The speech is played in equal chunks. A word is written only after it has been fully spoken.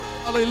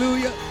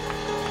Hallelujah.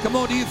 Come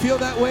on, do you feel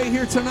that way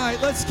here tonight?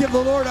 Let's give the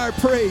Lord our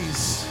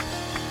praise.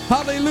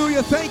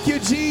 Hallelujah. Thank you,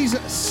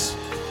 Jesus.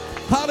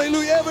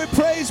 Hallelujah. Every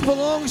praise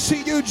belongs to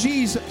you,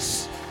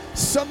 Jesus.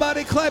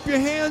 Somebody clap your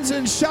hands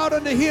and shout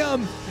unto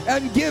him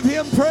and give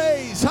him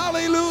praise.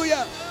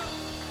 Hallelujah.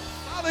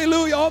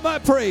 Hallelujah. All my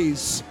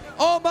praise,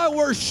 all my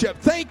worship.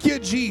 Thank you,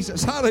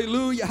 Jesus.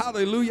 Hallelujah.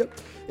 Hallelujah.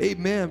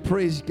 Amen.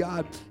 Praise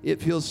God.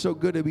 It feels so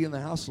good to be in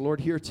the house of the Lord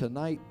here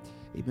tonight.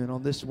 Amen.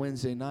 On this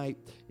Wednesday night,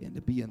 and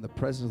to be in the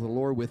presence of the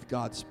Lord with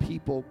God's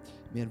people.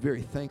 Amen.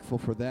 Very thankful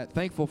for that.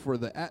 Thankful for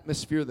the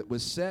atmosphere that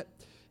was set.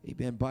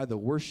 Amen. By the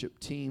worship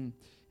team.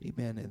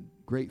 Amen. And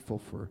grateful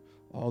for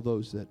all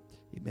those that,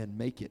 amen,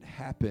 make it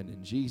happen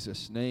in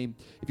Jesus' name.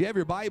 If you have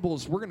your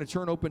Bibles, we're going to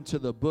turn open to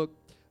the book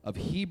of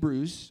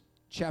Hebrews,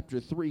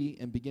 chapter 3,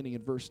 and beginning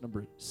in verse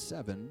number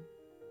 7.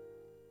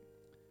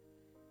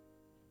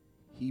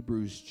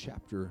 Hebrews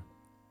chapter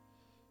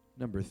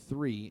number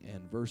 3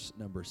 and verse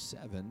number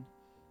 7.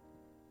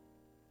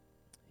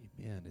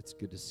 Amen. It's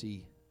good to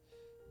see,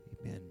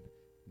 amen,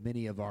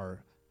 many of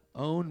our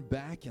own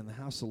back in the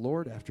house of the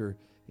Lord after,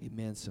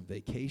 amen, some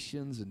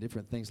vacations and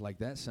different things like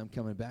that. Some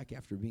coming back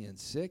after being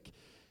sick.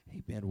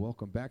 Amen.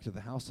 Welcome back to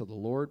the house of the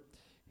Lord.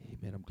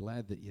 Amen. I'm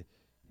glad that you,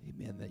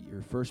 amen, that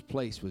your first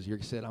place was you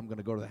said, I'm going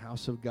to go to the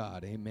house of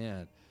God.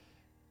 Amen.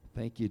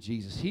 Thank you,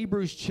 Jesus.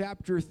 Hebrews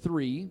chapter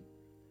 3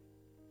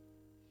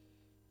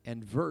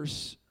 and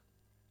verse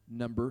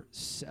number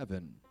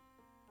 7.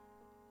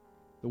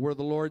 The word of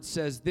the Lord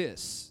says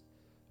this: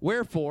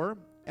 Wherefore,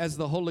 as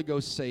the Holy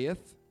Ghost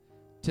saith,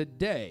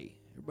 today,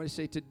 everybody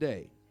say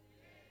today,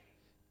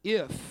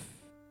 if,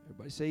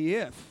 everybody say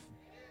if,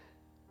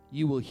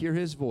 you will hear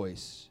his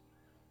voice,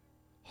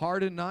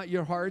 harden not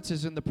your hearts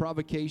as in the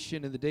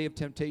provocation in the day of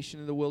temptation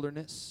in the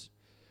wilderness,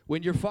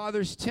 when your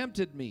fathers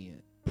tempted me,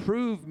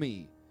 proved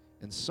me,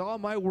 and saw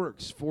my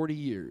works 40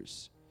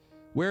 years.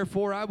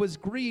 Wherefore I was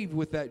grieved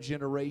with that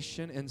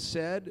generation, and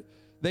said,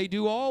 they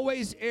do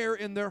always err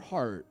in their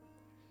heart,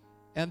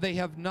 and they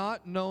have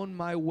not known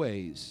my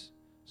ways.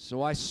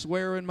 So I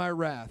swear in my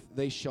wrath,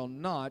 they shall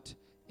not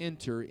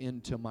enter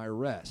into my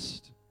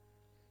rest.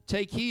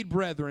 Take heed,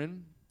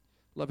 brethren.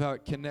 Love how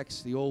it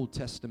connects the Old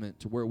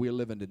Testament to where we're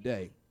living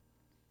today.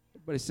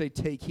 Everybody say,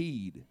 take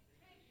heed.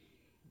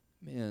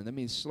 Man, that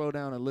means slow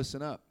down and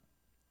listen up.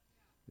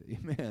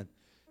 Amen.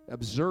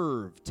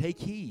 Observe, take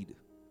heed.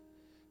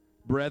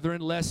 Brethren,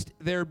 lest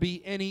there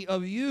be any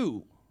of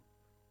you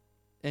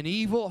an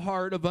evil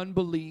heart of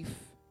unbelief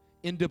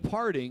in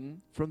departing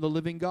from the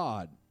living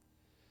God.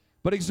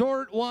 But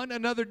exhort one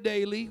another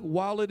daily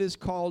while it is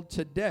called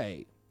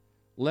today,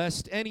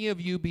 lest any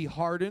of you be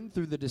hardened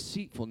through the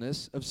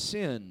deceitfulness of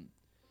sin.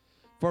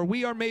 For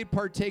we are made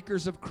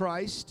partakers of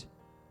Christ,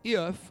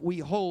 if we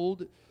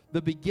hold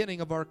the beginning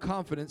of our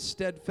confidence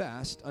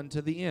steadfast unto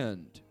the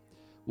end.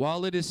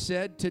 While it is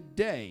said,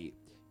 today,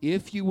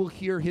 if you will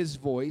hear his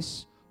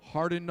voice,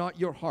 harden not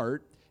your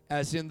heart,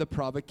 as in the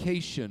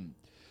provocation.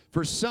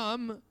 For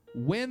some,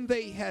 when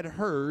they had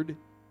heard,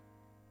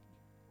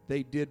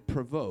 they did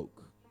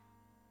provoke.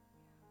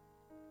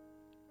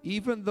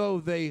 Even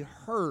though they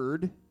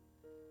heard,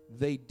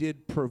 they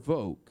did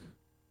provoke.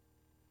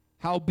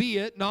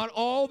 Howbeit, not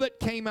all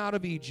that came out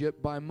of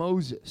Egypt by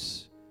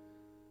Moses.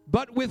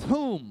 But with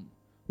whom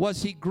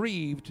was he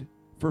grieved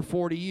for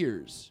 40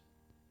 years?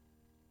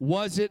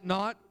 Was it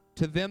not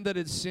to them that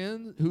had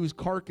sinned, whose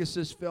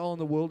carcasses fell in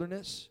the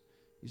wilderness?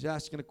 He's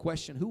asking a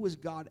question. Who was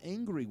God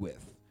angry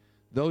with?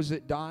 Those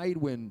that died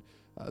when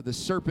the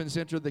serpents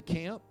entered the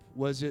camp?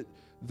 Was it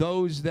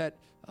those that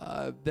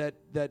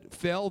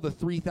fell the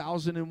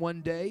 3,000 in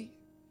one day?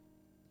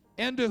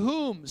 And to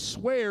whom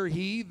sware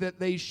he that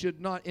they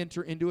should not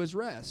enter into his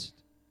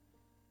rest?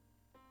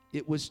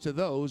 It was to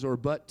those, or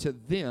but to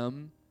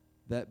them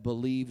that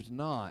believed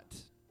not.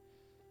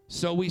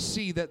 So we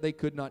see that they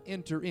could not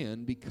enter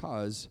in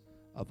because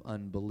of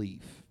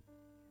unbelief.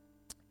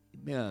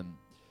 Amen.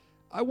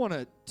 I want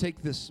to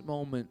take this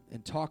moment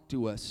and talk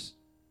to us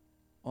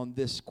on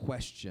this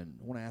question.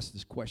 I want to ask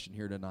this question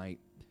here tonight.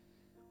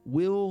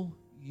 Will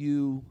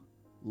you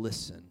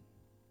listen?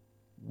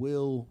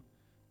 Will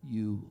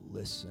you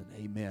listen?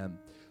 Amen.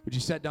 Would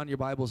you set down your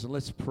Bibles and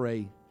let's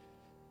pray.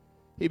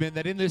 Amen.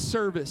 That in this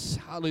service,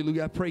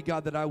 hallelujah, I pray,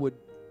 God, that I would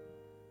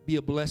be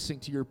a blessing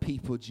to your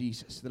people,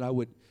 Jesus. That I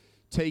would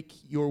take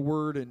your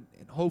word and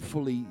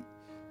hopefully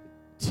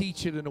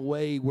teach it in a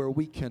way where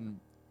we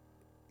can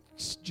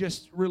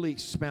just really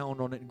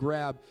expound on it and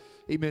grab,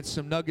 amen,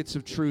 some nuggets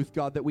of truth,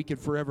 God, that we can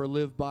forever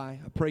live by.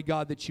 I pray,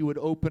 God, that you would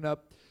open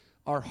up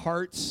our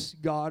hearts,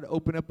 God,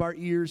 open up our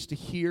ears to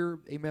hear,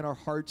 amen, our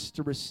hearts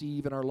to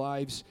receive, and our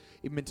lives,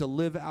 amen, to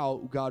live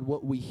out, God,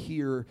 what we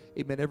hear,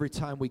 amen, every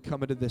time we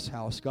come into this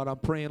house. God, I'm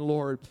praying,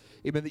 Lord,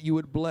 amen, that you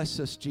would bless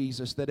us,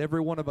 Jesus, that every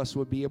one of us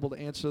would be able to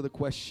answer the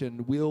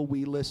question, will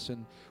we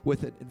listen,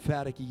 with an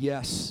emphatic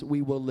yes,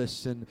 we will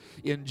listen.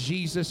 In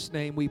Jesus'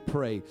 name we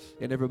pray.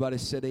 And everybody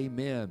said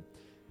amen.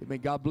 Amen.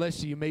 God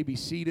bless you. You may be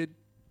seated.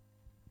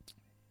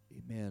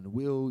 Amen.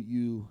 Will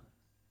you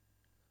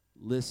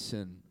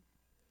listen?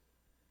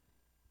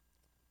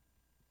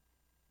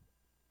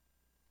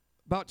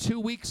 About 2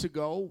 weeks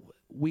ago,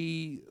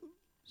 we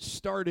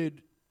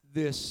started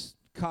this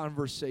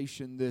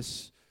conversation,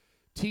 this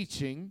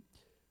teaching.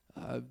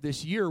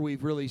 This year,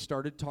 we've really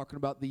started talking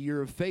about the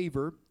year of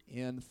favor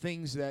and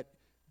things that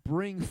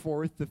bring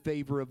forth the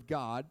favor of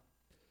God.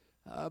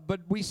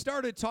 But we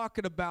started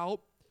talking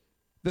about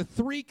the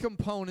three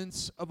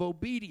components of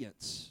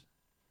obedience.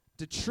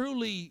 To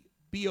truly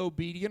be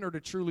obedient or to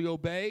truly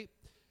obey,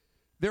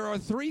 there are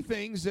three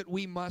things that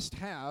we must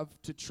have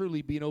to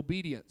truly be in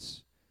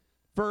obedience.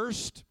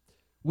 First,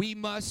 we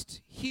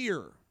must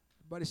hear.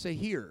 Everybody say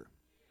hear.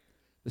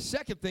 The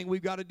second thing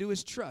we've got to do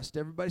is trust.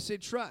 Everybody say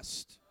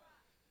trust.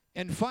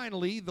 And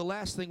finally, the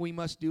last thing we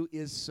must do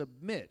is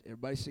submit.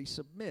 Everybody say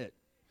submit.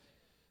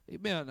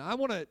 Amen. I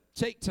want to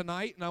take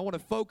tonight and I want to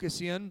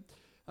focus in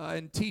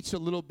and teach a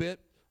little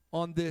bit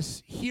on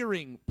this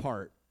hearing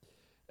part.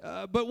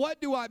 But what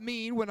do I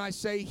mean when I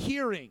say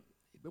hearing?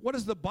 What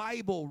does the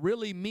Bible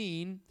really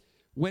mean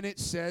when it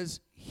says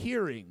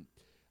hearing?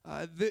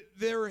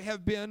 There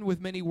have been, with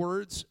many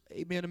words,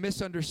 amen, a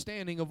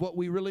misunderstanding of what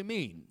we really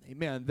mean.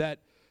 Amen. That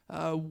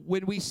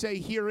when we say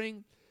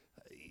hearing,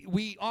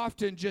 we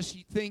often just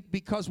think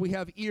because we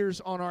have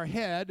ears on our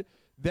head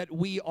that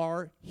we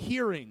are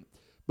hearing.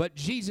 But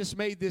Jesus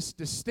made this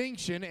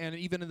distinction, and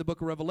even in the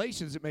book of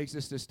Revelations it makes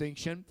this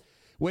distinction,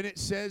 when it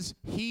says,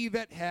 he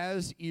that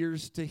has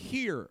ears to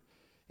hear.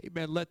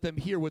 Amen. Let them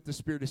hear what the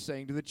Spirit is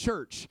saying to the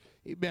church.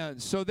 Amen.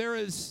 So there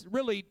is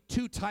really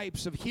two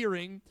types of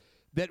hearing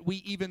that we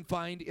even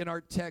find in our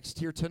text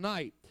here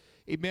tonight.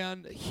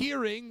 Amen.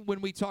 Hearing,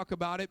 when we talk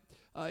about it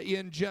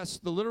in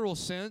just the literal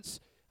sense,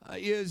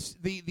 is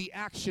the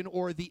action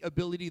or the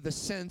ability, the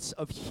sense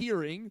of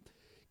hearing,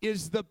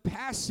 is the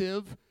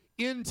passive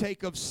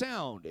intake of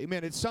sound.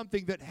 Amen. It's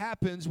something that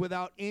happens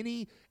without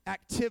any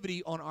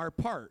activity on our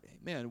part.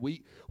 Amen.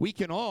 We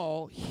can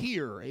all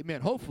hear.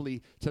 Amen.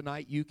 Hopefully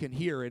tonight you can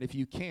hear, and if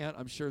you can't,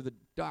 I'm sure the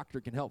doctor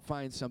can help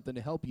find something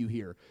to help you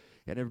hear.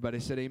 And everybody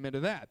said amen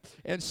to that.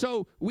 And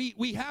so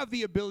we have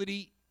the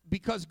ability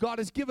because God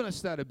has given us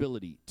that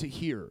ability to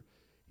hear.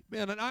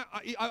 Man, and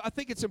I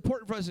think it's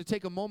important for us to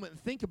take a moment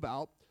and think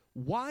about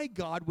why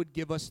God would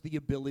give us the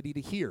ability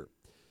to hear.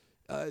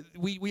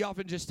 We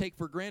often just take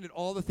for granted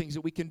all the things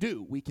that we can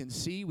do. We can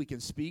see, we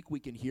can speak, we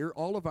can hear,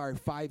 all of our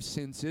five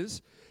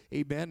senses,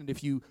 amen. And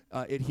if you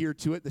adhere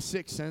to it, the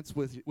sixth sense,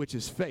 which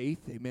is faith,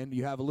 amen,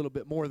 you have a little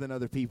bit more than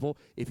other people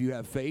if you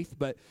have faith.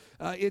 But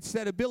it's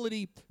that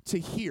ability to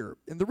hear.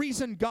 And the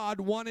reason God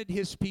wanted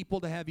his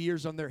people to have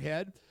ears on their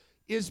head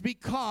is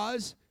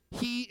because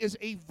he is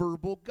a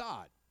verbal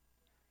God.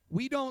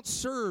 We don't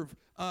serve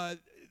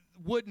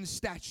wooden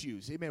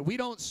statues. Amen. We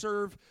don't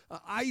serve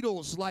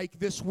idols like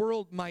this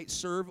world might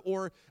serve,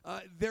 or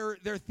their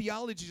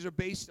theologies are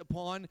based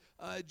upon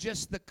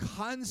just the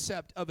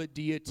concept of a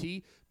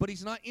deity, but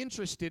he's not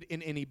interested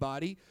in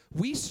anybody.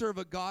 We serve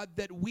a God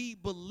that we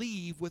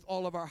believe with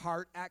all of our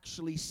heart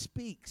actually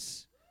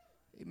speaks.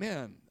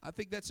 Amen. I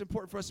think that's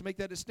important for us to make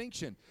that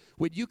distinction.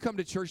 When you come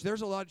to church,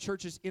 there's a lot of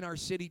churches in our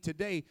city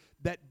today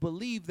that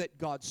believe that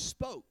God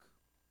spoke.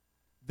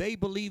 They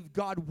believe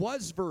God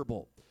was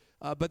verbal.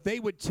 But they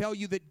would tell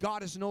you that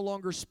God is no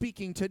longer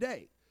speaking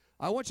today.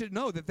 I want you to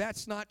know that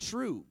that's not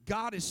true.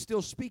 God is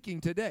still speaking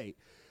today.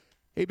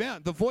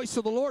 Amen. The voice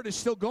of the Lord is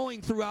still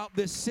going throughout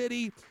this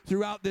city,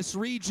 throughout this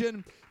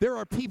region. There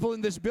are people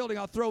in this building,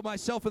 I'll throw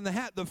myself in the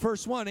hat, the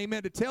first one,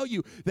 amen, to tell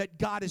you that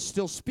God is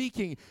still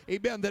speaking.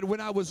 Amen. That when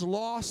I was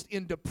lost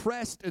and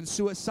depressed and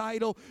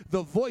suicidal,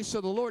 the voice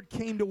of the Lord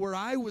came to where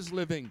I was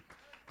living.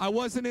 I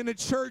wasn't in a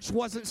church,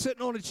 wasn't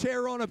sitting on a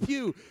chair on a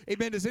pew.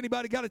 Amen. Does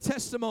anybody got a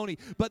testimony?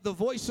 But the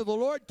voice of the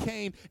Lord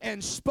came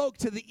and spoke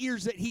to the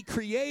ears that he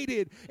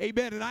created.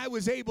 Amen. And I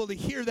was able to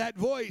hear that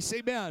voice.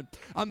 Amen.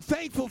 I'm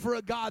thankful for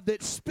a God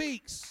that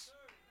speaks.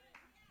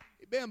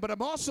 Amen. But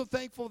I'm also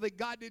thankful that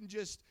God didn't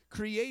just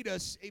create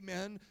us,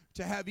 amen,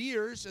 to have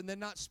ears and then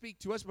not speak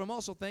to us. But I'm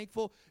also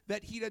thankful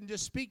that he doesn't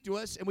just speak to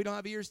us and we don't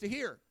have ears to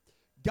hear.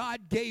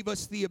 God gave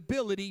us the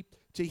ability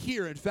to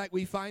hear. In fact,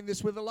 we find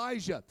this with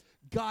Elijah.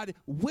 God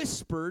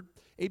whispered,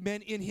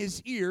 amen, in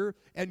his ear,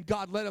 and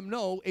God let him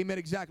know, amen,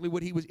 exactly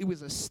what he was. It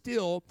was a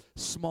still,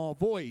 small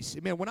voice.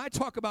 Amen. When I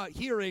talk about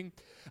hearing,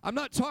 I'm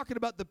not talking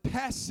about the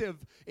passive,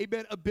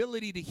 amen,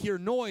 ability to hear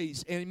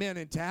noise, amen,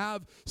 and to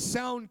have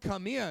sound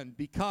come in,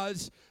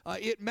 because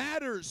it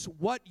matters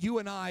what you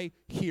and I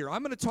hear.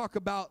 I'm going to talk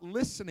about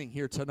listening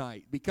here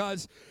tonight,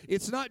 because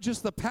it's not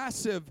just the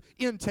passive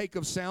intake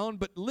of sound,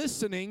 but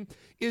listening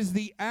is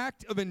the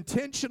act of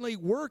intentionally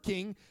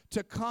working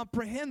to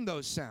comprehend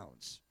those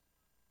sounds.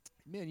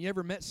 Man, you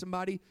ever met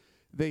somebody,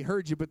 they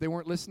heard you, but they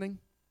weren't listening?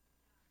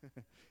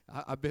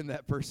 I've been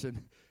that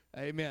person.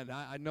 Amen.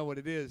 I know what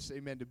it is,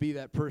 amen, to be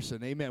that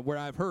person. Amen. Where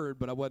I've heard,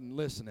 but I wasn't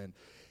listening.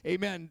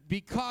 Amen.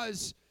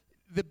 Because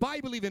the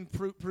Bible even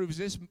proves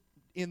this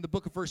in the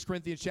book of 1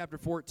 Corinthians chapter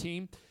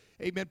 14.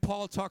 Amen.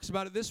 Paul talks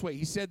about it this way.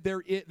 He said,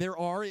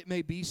 it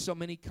may be so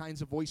many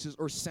kinds of voices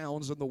or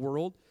sounds in the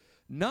world.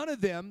 None of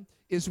them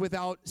is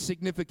without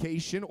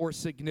signification or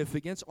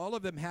significance. All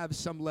of them have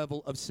some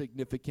level of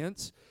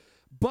significance.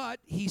 But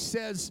he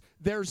says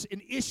there's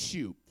an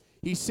issue.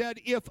 He said,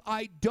 if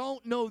I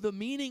don't know the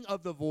meaning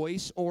of the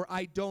voice or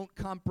I don't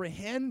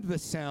comprehend the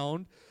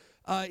sound,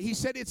 he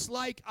said, it's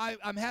like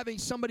I'm having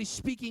somebody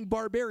speaking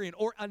barbarian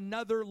or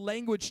another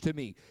language to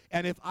me.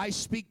 And if I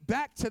speak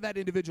back to that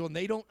individual and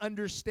they don't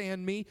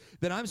understand me,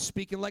 then I'm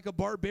speaking like a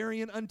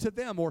barbarian unto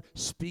them or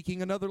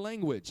speaking another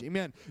language.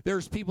 Amen.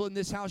 There's people in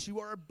this house who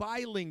are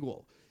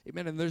bilingual.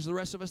 Amen. And there's the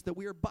rest of us that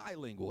we are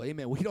bilingual.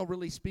 Amen. We don't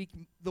really speak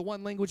the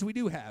one language we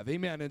do have.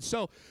 Amen. And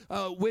so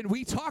when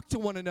we talk to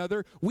one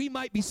another, we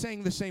might be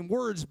saying the same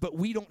words, but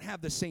we don't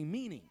have the same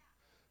meaning.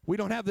 We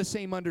don't have the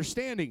same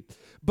understanding.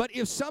 But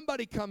if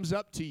somebody comes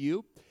up to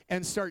you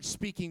and starts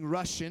speaking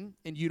Russian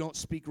and you don't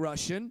speak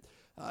Russian,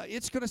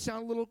 it's going to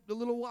sound a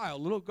little wild,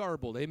 a little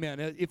garbled. Amen.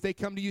 If they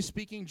come to you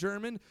speaking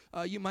German,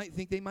 you might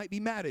think they might be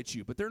mad at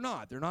you, but they're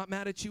not. They're not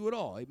mad at you at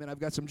all. Amen. I've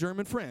got some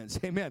German friends.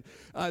 Amen.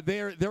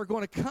 They're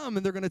going to come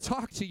and they're going to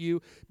talk to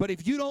you, but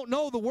if you don't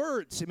know the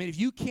words, I mean, if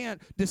you can't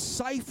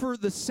decipher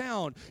the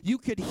sound, you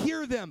could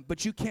hear them,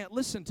 but you can't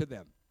listen to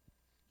them.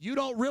 You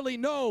don't really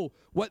know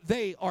what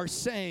they are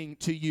saying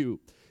to you.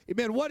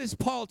 Amen. What is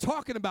Paul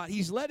talking about?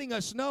 He's letting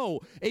us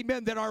know,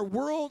 amen, that our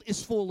world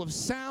is full of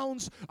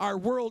sounds. Our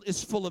world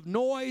is full of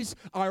noise.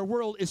 Our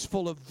world is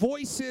full of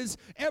voices.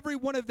 Every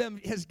one of them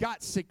has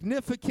got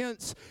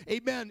significance.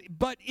 Amen.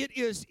 But it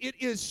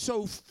is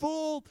so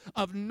full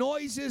of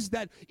noises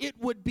that it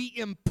would be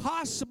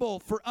impossible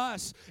for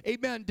us,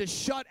 amen, to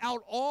shut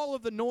out all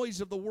of the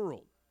noise of the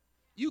world.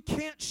 You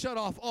can't shut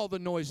off all the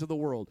noise of the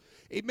world.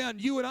 Amen.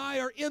 You and I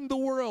are in the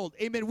world.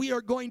 Amen. We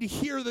are going to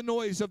hear the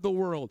noise of the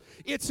world.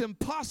 It's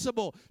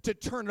impossible to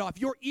turn it off.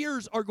 Your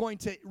ears are going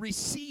to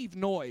receive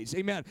noise.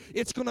 Amen.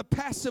 It's going to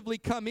passively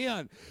come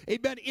in.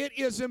 Amen. It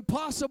is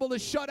impossible to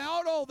shut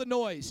out all the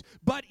noise,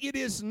 but it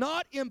is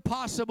not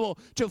impossible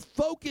to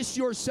focus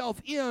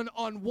yourself in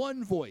on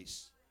one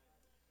voice.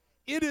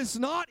 It is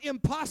not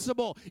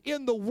impossible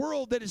in the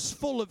world that is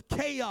full of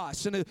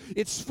chaos and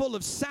it's full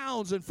of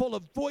sounds and full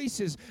of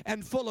voices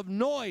and full of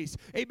noise.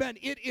 Amen.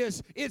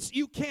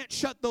 You can't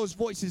shut those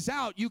voices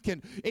out. You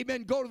can,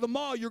 amen, go to the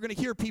mall, you're going to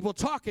hear people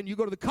talking. You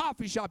go to the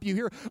coffee shop, you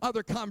hear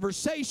other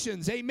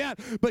conversations. Amen.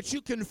 But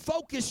you can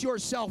focus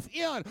yourself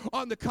in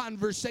on the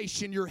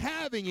conversation you're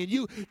having, and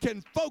you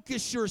can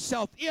focus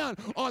yourself in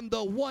on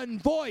the one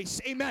voice.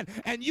 Amen.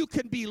 And you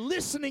can be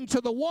listening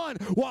to the one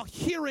while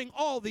hearing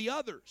all the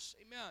others.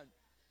 Amen.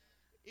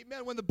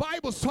 Amen. When the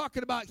Bible's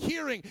talking about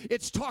hearing,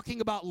 it's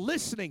talking about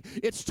listening.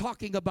 It's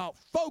talking about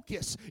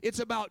focus. It's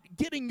about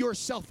getting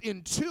yourself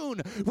in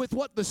tune with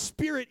what the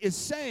Spirit is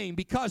saying,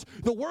 because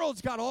the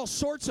world's got all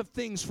sorts of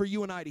things for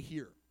you and I to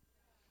hear.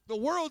 The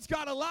world's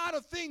got a lot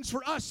of things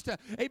for us to,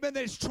 amen,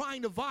 that is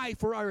trying to vie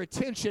for our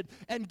attention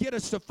and get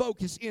us to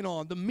focus in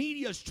on. The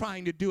media's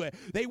trying to do it.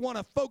 They want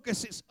to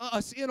focus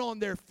us in on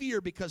their fear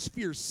because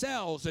fear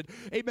sells. And,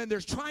 amen, they're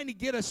trying to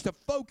get us to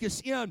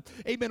focus in,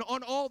 amen,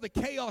 on all the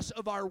chaos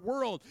of our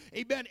world.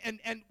 Amen,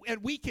 and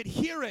we could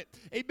hear it,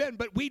 amen,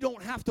 but we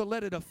don't have to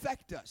let it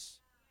affect us.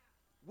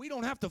 We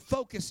don't have to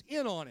focus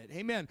in on it.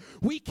 Amen.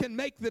 We can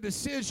make the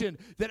decision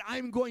that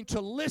I'm going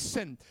to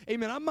listen.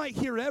 Amen. I might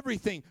hear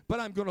everything, but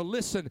I'm going to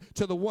listen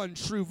to the one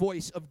true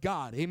voice of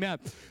God. Amen.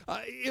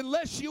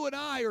 Unless you and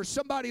I or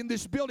somebody in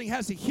this building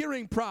has a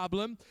hearing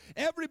problem,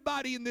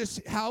 everybody in this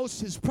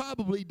house has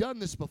probably done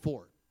this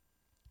before.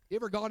 You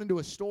ever gone into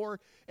a store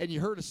and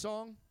you heard a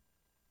song,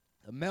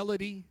 a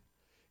melody,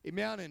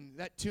 amen, and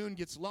that tune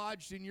gets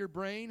lodged in your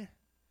brain?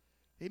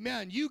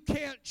 Amen. You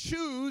can't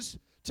choose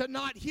to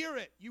not hear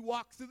it. You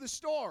walk through the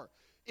store.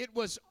 It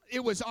was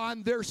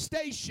on their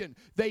station.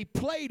 They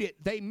played it.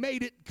 They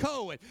made it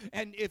go.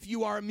 And if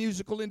you are a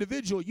musical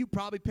individual, you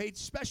probably paid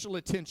special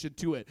attention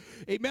to it.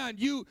 Amen.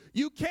 You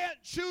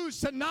can't choose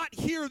to not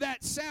hear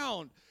that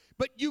sound,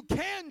 but you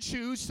can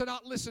choose to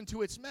not listen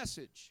to its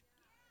message.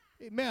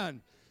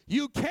 Amen.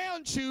 You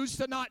can choose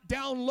to not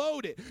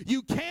download it.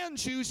 You can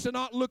choose to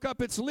not look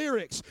up its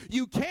lyrics.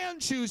 You can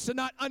choose to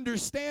not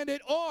understand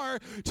it or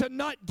to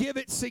not give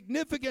it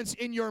significance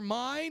in your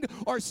mind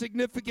or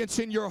significance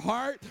in your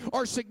heart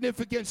or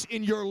significance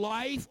in your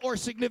life or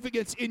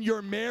significance in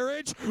your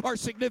marriage or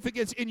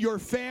significance in your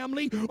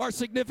family or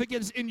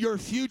significance in your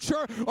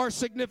future or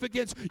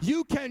significance.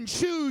 You can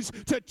choose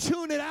to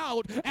tune it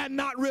out and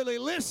not really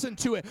listen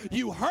to it.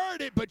 You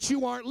heard it, but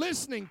you aren't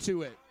listening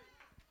to it.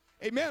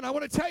 Amen. I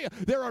want to tell you,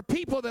 there are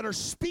people that are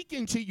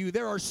speaking to you.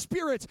 There are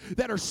spirits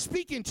that are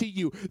speaking to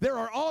you. There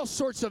are all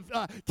sorts of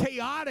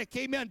chaotic,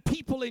 amen,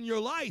 people in your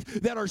life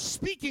that are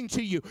speaking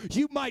to you.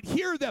 You might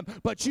hear them,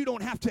 but you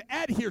don't have to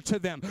adhere to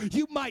them.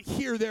 You might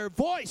hear their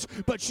voice,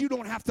 but you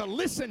don't have to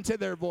listen to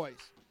their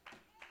voice.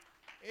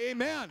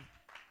 Amen.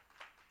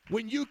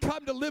 When you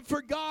come to live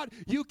for God,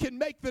 you can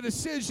make the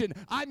decision,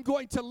 I'm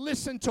going to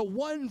listen to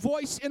one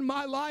voice in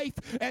my life,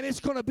 and it's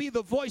going to be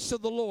the voice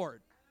of the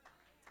Lord.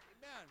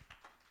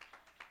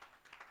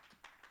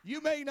 You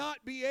may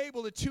not be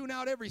able to tune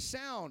out every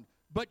sound,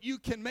 but you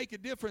can make a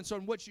difference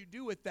on what you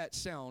do with that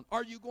sound.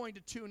 Are you going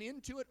to tune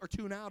into it or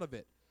tune out of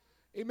it?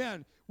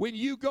 Amen. When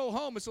you go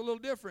home, it's a little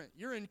different.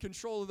 You're in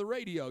control of the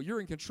radio.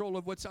 You're in control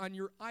of what's on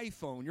your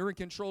iPhone. You're in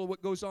control of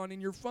what goes on in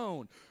your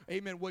phone.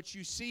 Amen. What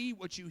you see,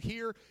 what you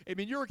hear.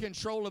 Amen. You're in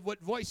control of what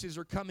voices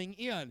are coming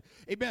in.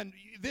 Amen.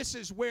 This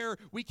is where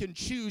we can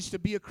choose to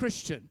be a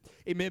Christian.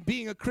 Amen.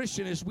 Being a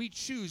Christian is we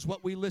choose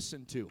what we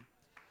listen to.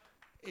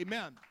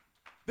 Amen.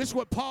 This is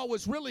what Paul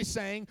was really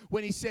saying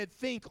when he said,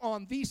 think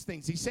on these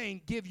things. He's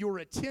saying, give your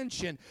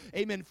attention,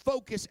 amen,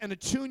 focus and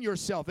attune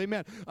yourself,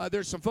 amen.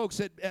 There's some folks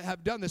that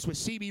have done this with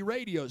CB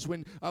radios.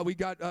 When we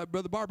got,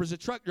 Brother Barber's a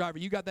truck driver,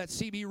 you got that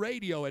CB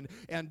radio,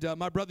 and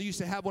my brother used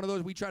to have one of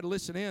those. We tried to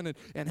listen in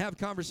and have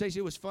conversation.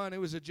 It was fun. It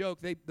was a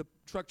joke. The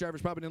truck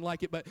drivers probably didn't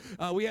like it, but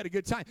we had a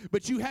good time.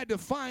 But you had to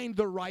find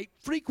the right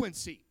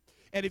frequency.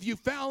 And if you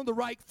found the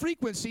right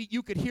frequency,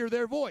 you could hear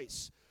their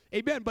voice.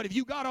 Amen. But if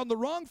you got on the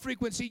wrong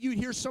frequency, you'd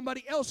hear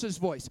somebody else's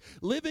voice.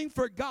 Living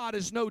for God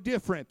is no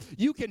different.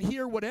 You can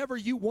hear whatever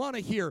you want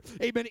to hear.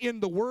 Amen. In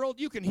the world,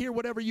 you can hear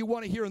whatever you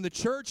want to hear in the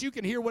church. You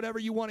can hear whatever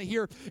you want to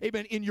hear,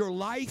 amen, in your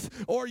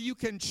life. Or you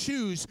can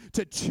choose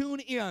to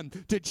tune in,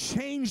 to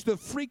change the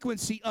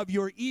frequency of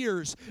your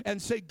ears and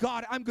say,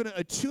 God, I'm going to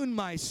attune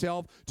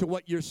myself to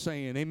what you're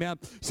saying. Amen.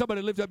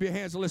 Somebody lift up your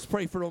hands and let's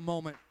pray for a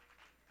moment.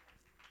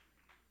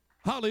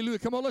 Hallelujah.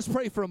 Come on, let's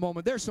pray for a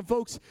moment. There's some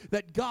folks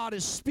that God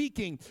is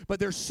speaking, but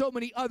there's so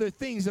many other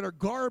things that are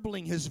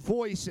garbling his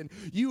voice, and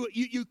you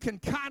can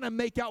kind of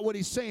make out what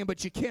he's saying,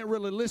 but you can't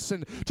really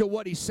listen to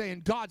what he's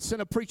saying. God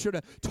sent a preacher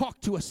to talk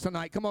to us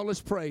tonight. Come on,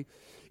 let's pray.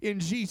 In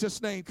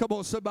Jesus' name. Come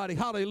on, somebody.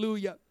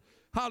 Hallelujah.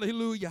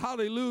 Hallelujah.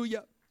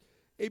 Hallelujah.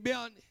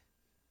 Amen.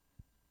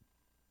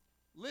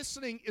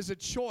 Listening is a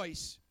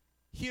choice.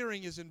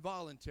 Hearing is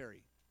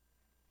involuntary.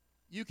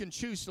 You can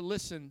choose to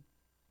listen,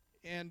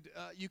 and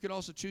you can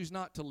also choose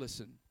not to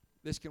listen.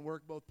 This can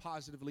work both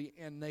positively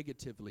and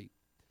negatively.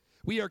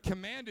 We are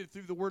commanded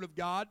through the Word of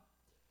God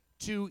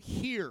to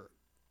hear,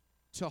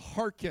 to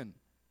hearken.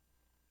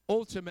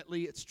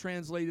 Ultimately, it's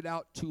translated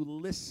out to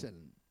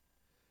listen.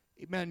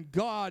 Amen.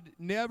 God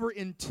never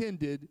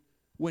intended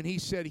when he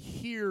said,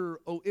 "Hear,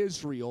 O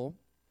Israel,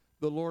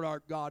 the Lord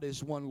our God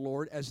is one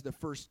Lord," as the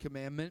first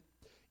commandment.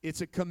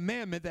 It's a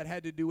commandment that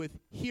had to do with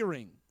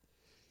hearing.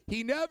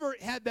 He never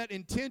had that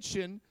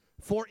intention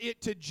for it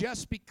to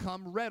just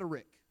become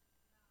rhetoric,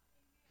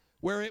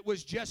 where it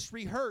was just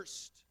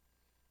rehearsed.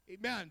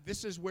 Amen.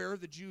 This is where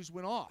the Jews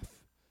went off.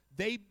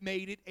 They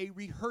made it a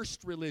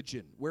rehearsed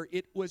religion, where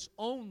it was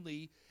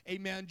only,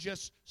 amen,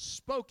 just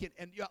spoken.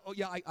 And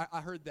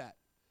I heard that.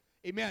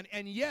 Amen.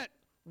 And yet,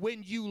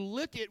 when you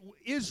look at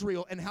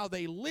Israel and how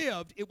they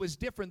lived, it was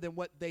different than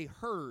what they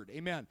heard.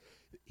 Amen.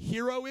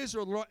 Hear, O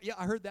Israel, Lord. Yeah,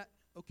 I heard that.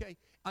 Okay.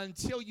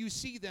 Until you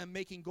see them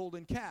making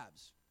golden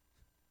calves.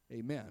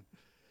 Amen.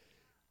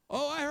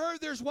 Oh, I heard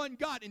there's one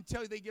God,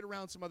 until they get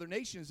around some other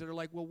nations that are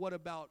like, well, what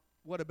about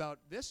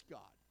this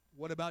God?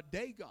 What about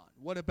Dagon?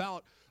 What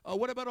about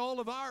all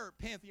of our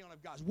pantheon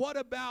of gods? What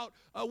about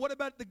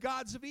the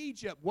gods of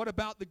Egypt? What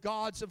about the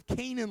gods of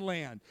Canaan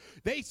land?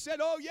 They said,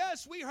 oh,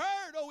 yes, we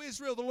heard, O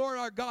Israel, the Lord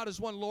our God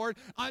is one Lord,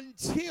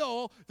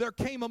 until there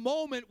came a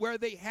moment where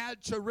they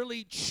had to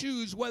really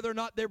choose whether or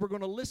not they were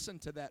going to listen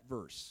to that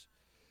verse.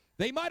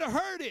 They might have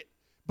heard it,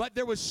 but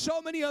there was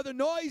so many other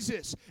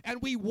noises,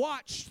 and we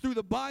watched through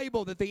the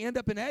Bible that they end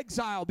up in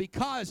exile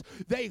because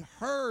they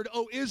heard,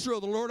 "O Israel,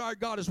 the Lord our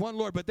God is one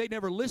Lord," but they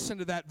never listened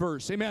to that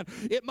verse. Amen.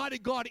 It might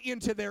have gone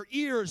into their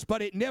ears,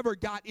 but it never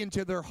got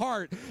into their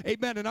heart.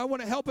 Amen. And I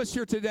want to help us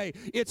here today.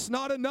 It's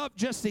not enough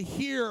just to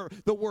hear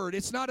the word.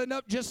 It's not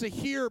enough just to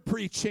hear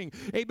preaching.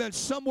 Amen.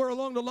 Somewhere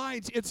along the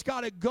lines, it's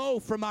got to go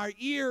from our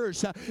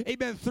ears,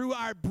 amen, through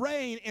our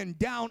brain and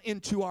down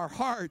into our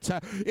heart.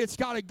 It's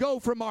got to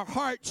go from our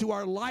heart to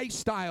our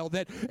lifestyle.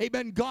 That,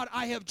 amen, God,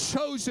 I have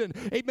chosen,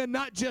 amen,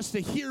 not just to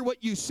hear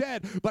what you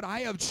said, but I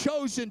have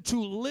chosen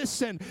to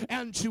listen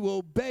and to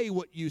obey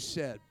what you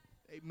said.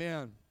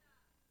 Amen.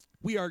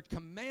 We are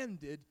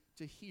commanded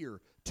to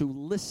hear, to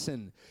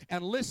listen.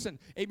 And listen,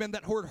 amen,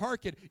 that word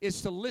hearken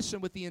is to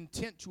listen with the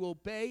intent to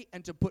obey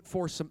and to put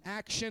forth some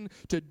action,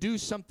 to do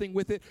something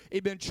with it.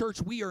 Amen,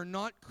 church, we are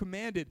not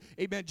commanded,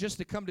 amen, just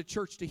to come to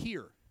church to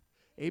hear.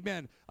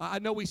 Amen. I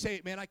know we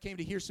say, man, I came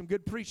to hear some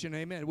good preaching.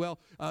 Amen. Well,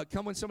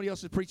 come when somebody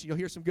else is preaching, you'll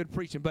hear some good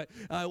preaching. But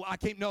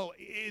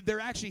there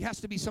actually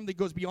has to be something that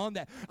goes beyond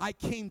that. I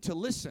came to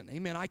listen.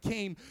 Amen. I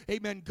came,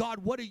 amen, God,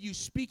 what are you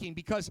speaking?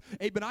 Because,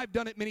 amen, I've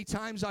done it many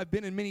times. I've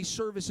been in many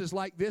services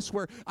like this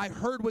where I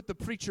heard what the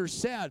preacher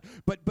said,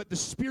 but the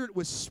Spirit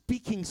was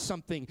speaking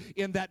something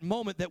in that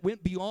moment that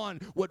went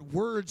beyond what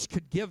words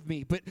could give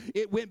me. But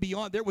it went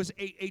beyond. There was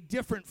a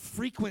different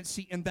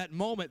frequency in that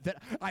moment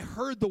that I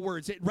heard the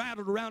words. It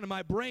rattled around in my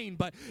my brain,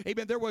 but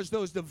amen, there was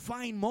those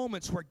divine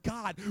moments where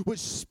God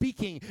was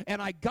speaking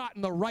and I got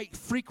in the right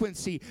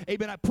frequency.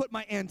 Amen. I put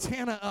my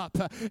antenna up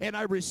and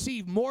I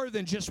received more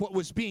than just what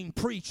was being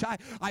preached.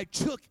 I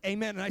took,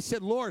 amen, and I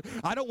said, Lord,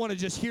 I don't want to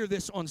just hear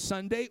this on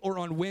Sunday or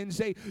on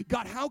Wednesday.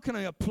 God, how can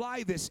I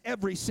apply this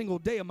every single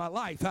day of my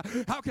life?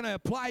 How can I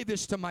apply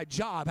this to my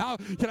job? How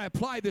can I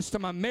apply this to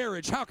my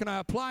marriage? How can I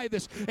apply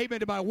this, amen,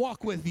 to my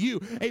walk with you?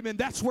 Amen.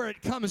 That's where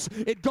it comes.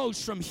 It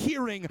goes from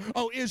hearing,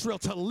 oh Israel,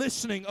 to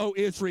listening, oh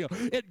Israel.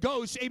 It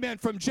goes, amen,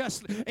 from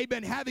just,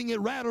 amen, having it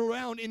rattle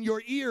around in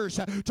your ears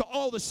to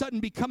all of a sudden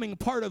becoming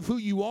part of who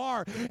you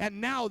are.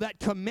 And now that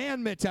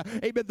commandment,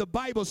 amen, the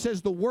Bible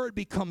says the word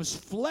becomes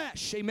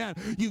flesh. Amen.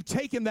 You've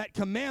taken that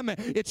commandment.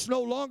 It's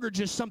no longer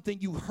just something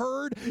you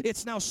heard.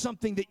 It's now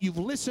something that you've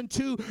listened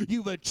to.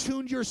 You've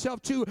attuned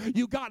yourself to.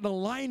 You got in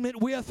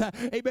alignment with.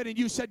 Amen. And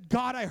you said,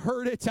 God, I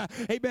heard it.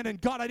 Amen.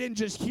 And God, I didn't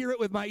just hear it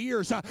with my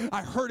ears.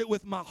 I heard it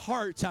with my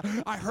heart.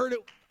 I heard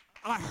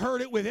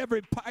it with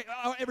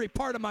every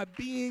part of my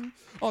being.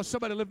 Oh,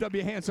 somebody lift up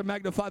your hands and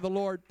magnify the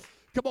Lord.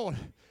 Come on.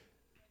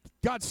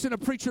 God sent a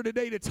preacher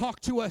today to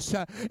talk to us,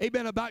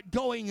 amen, about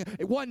going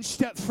one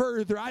step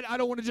further. I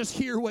don't want to just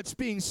hear what's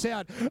being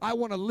said. I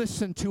want to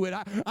listen to it.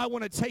 I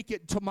want to take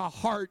it to my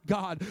heart,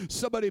 God.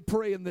 Somebody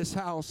pray in this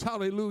house.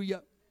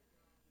 Hallelujah.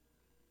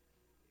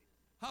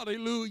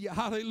 Hallelujah.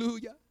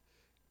 Hallelujah.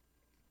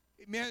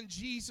 Amen.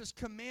 Jesus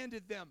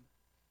commanded them,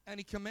 and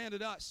he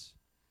commanded us.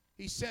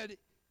 He said,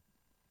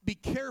 be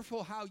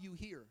careful how you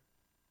hear.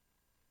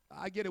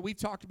 I get it. We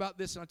talked about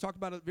this, and I talked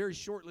about it very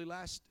shortly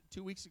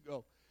 2 weeks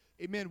ago.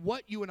 Amen.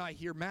 What you and I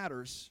hear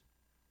matters,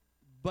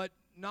 but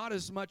not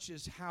as much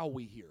as how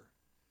we hear.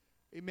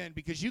 Amen.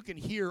 Because you can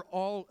hear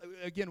all,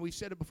 again, we've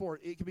said it before,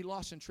 it can be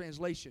lost in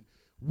translation.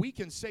 We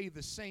can say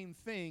the same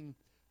thing,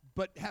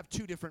 but have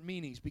two different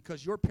meanings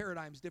because your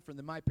paradigm is different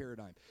than my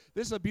paradigm.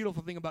 This is a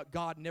beautiful thing about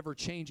God never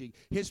changing.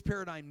 His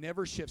paradigm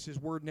never shifts. His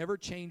word never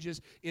changes.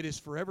 It is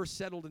forever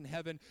settled in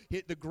heaven.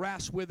 The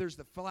grass withers,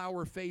 the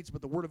flower fades,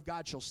 but the word of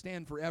God shall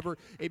stand forever.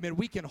 Amen.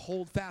 We can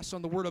hold fast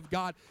on the word of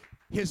God.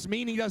 His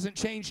meaning doesn't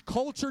change.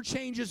 Culture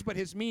changes, but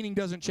his meaning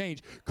doesn't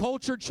change.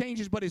 Culture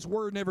changes, but his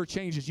word never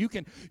changes. You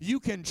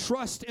can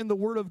trust in the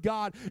word of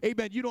God.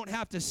 Amen. You don't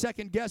have to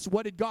second guess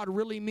what did God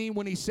really mean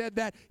when he said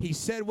that. He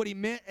said what he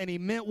meant, and he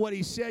meant what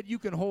he said. You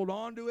can hold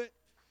on to it.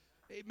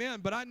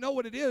 Amen. But I know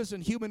what it is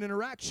in human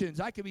interactions.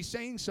 I could be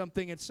saying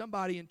something and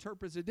somebody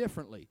interprets it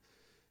differently.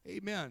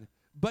 Amen.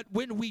 But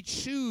when we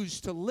choose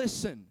to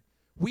listen,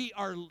 we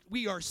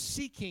are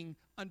seeking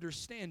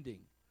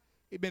understanding.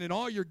 Amen. And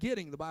all you're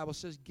getting, the Bible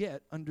says,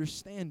 get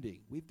understanding.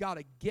 We've got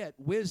to get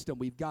wisdom.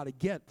 We've got to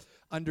get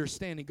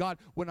understanding. God,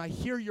 when I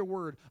hear your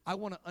word, I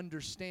want to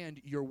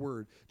understand your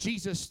word.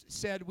 Jesus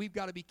said we've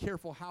got to be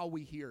careful how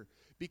we hear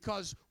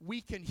because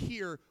we can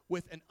hear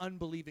with an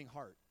unbelieving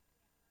heart.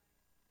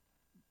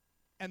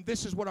 And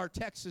this is what our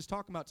text is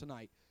talking about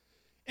tonight.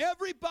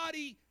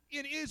 Everybody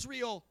in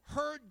Israel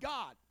heard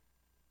God.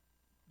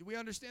 Do we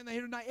understand that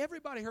here tonight?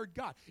 Everybody heard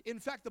God. In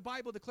fact, the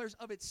Bible declares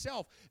of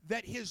itself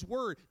that his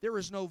word, there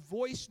is no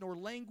voice nor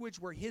language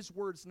where his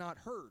word's not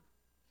heard.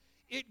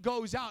 It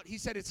goes out. He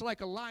said it's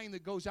like a line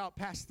that goes out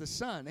past the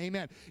sun.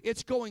 Amen.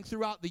 It's going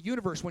throughout the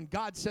universe. When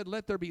God said,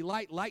 let there be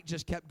light, light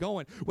just kept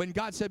going. When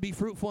God said, be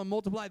fruitful and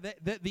multiply,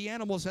 the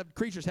animals,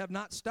 creatures have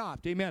not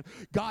stopped. Amen.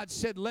 God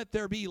said, let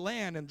there be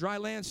land, and dry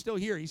land's still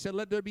here. He said,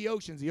 let there be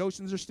oceans. The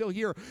oceans are still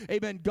here.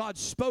 Amen. God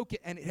spoke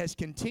it, and it has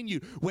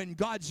continued. When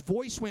God's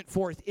voice went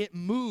forth, it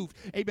moved.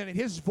 Amen. And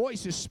his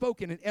voice is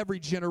spoken in every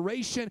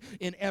generation,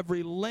 in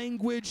every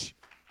language.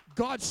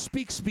 God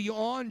speaks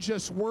beyond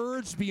just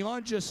words,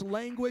 beyond just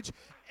language.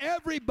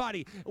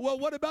 Everybody. Well,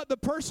 what about the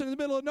person in the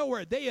middle of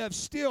nowhere? They have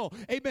still,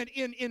 amen,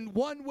 in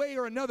one way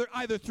or another,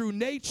 either through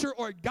nature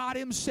or God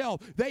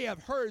himself, they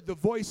have heard the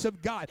voice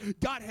of God.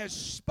 God has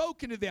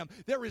spoken to them.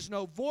 There is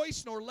no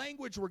voice nor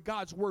language where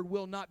God's word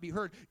will not be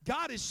heard.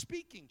 God is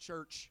speaking,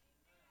 church.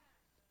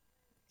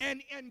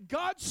 And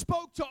God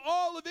spoke to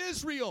all of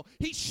Israel.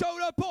 He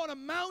showed up on a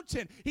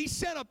mountain. He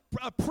sent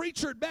a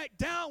preacher back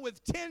down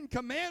with 10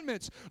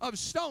 commandments of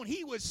stone.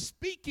 He was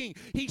speaking.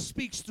 He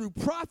speaks through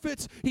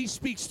prophets. He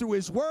speaks through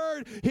his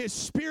word. His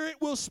spirit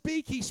will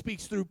speak. He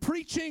speaks through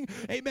preaching.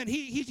 Amen.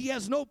 He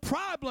has no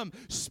problem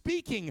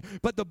speaking.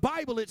 But the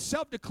Bible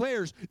itself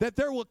declares that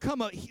there will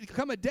come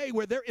a day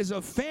where there is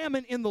a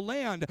famine in the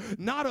land,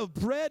 not of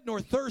bread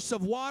nor thirst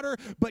of water,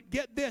 but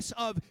get this,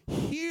 of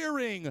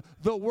hearing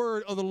the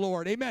word of the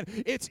Lord. Amen.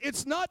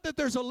 It's not that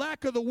there's a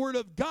lack of the word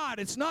of God.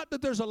 It's not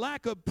that there's a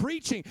lack of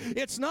preaching.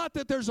 It's not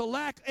that there's a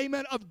lack,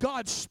 amen, of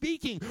God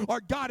speaking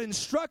or God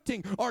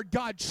instructing or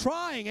God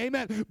trying,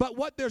 amen. But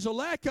what there's a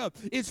lack of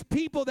is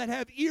people that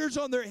have ears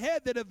on their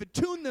head that have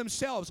attuned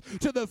themselves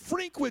to the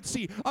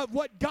frequency of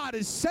what God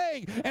is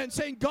saying and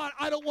saying, God,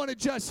 I don't want to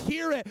just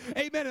hear it,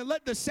 amen, and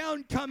let the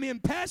sound come in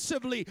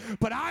passively,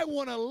 but I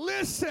want to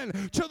listen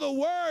to the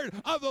word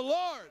of the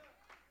Lord.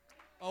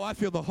 Oh, I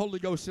feel the Holy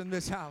Ghost in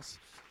this house.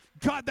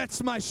 God,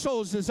 that's my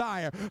soul's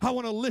desire. I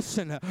want to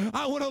listen.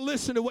 I want to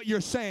listen to what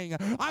you're saying.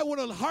 I want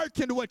to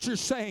hearken to what you're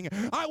saying.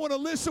 I want to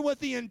listen with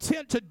the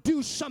intent to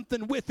do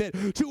something with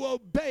it, to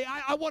obey.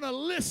 I want to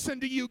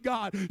listen to you,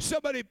 God.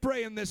 Somebody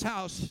pray in this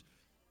house.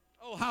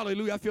 Oh,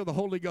 hallelujah. I feel the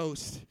Holy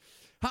Ghost.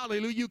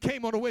 Hallelujah. You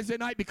came on a Wednesday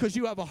night because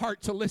you have a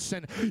heart to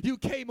listen. You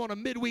came on a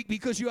midweek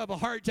because you have a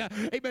heart,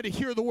 amen, to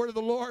hear the word of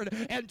the Lord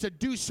and to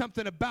do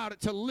something about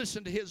it, to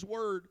listen to his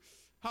word.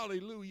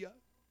 Hallelujah.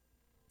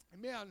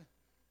 Amen.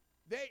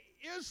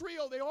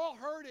 Israel, they all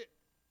heard it.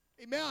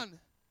 Amen.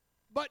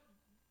 But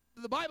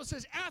the Bible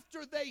says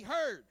after they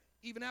heard,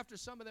 even after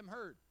some of them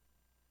heard,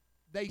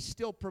 they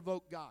still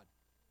provoked God.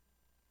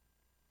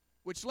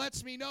 Which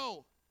lets me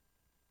know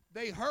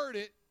they heard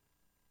it,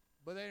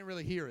 but they didn't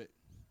really hear it.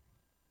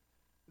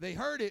 They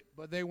heard it,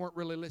 but they weren't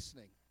really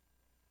listening.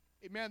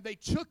 Amen. They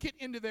took it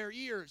into their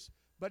ears,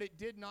 but it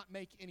did not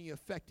make any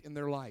effect in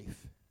their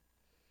life.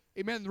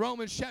 Amen.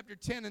 Romans chapter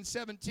 10 and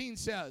 17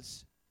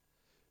 says,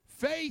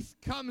 faith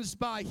comes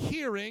by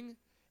hearing,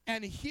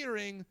 and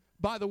hearing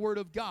by the word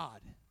of God.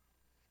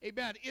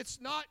 Amen.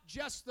 It's not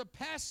just the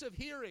passive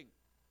hearing,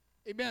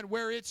 amen,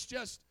 where it's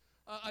just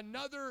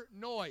another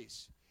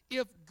noise.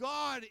 If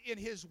God in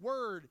his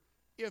word,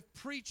 if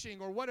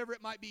preaching or whatever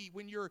it might be,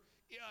 when you're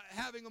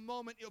having a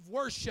moment of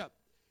worship,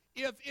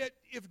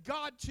 if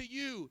God to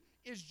you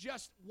is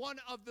just one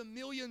of the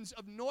millions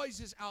of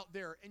noises out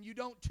there and you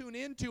don't tune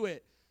into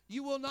it,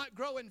 you will not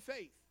grow in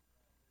faith.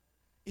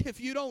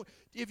 If you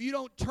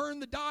don't turn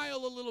the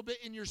dial a little bit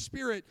in your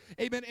spirit,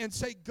 amen, and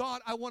say,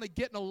 God, I want to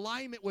get in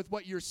alignment with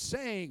what you're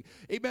saying,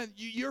 amen,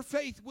 your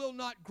faith will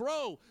not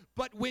grow.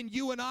 But when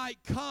you and I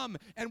come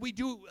and we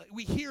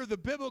hear the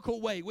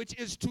biblical way, which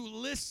is to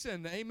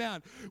listen,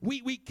 amen,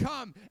 we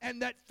come,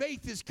 and that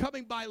faith is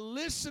coming by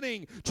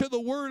listening to the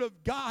word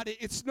of God.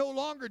 It's no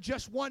longer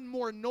just one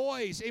more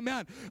noise,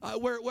 amen,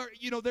 where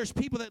there's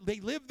people that they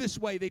live this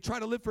way, they try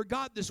to live for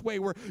God this way,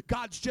 where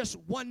God's just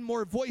one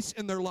more voice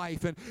in their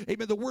life, and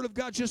amen, the word of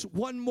God just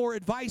one more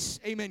advice,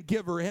 amen,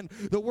 giver, and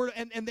the word,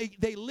 and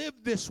they live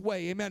this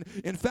way, amen.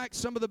 In fact,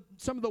 some of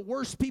the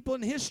worst people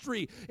in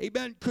history,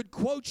 amen, could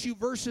quote you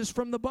verses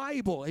from the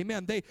Bible,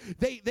 amen.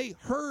 They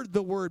heard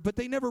the word, but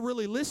they never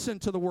really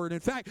listened to the word. In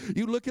fact,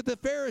 you look at the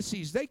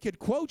Pharisees, they could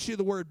quote you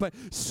the word, but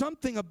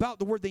something about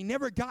the word, they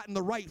never got in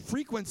the right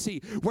frequency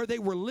where they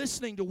were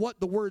listening to what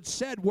the word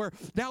said, where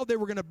now they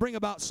were going to bring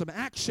about some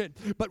action.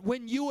 But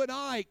when you and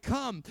I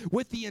come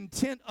with the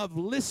intent of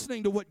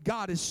listening to what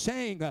God is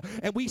saying,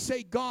 and we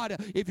say, God,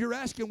 if you're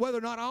asking whether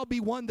or not I'll be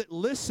one that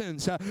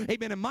listens,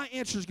 amen, and my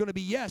answer is going to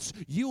be yes,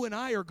 you and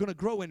I are going to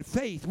grow in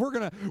faith. We're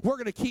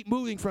going to keep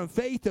moving from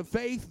faith to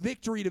faith,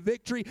 victory to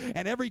victory,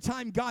 and every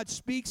time God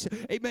speaks,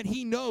 amen,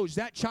 he knows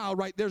that child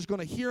right there is going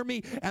to hear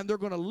me, and they're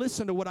going to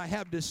listen to what I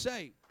have to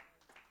say.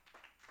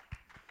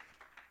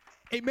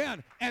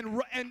 Amen.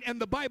 And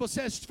the Bible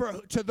says,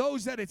 to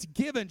those that it's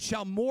given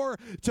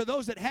to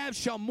those that have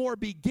shall more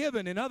be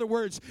given. In other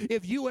words,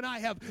 if you and I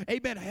have,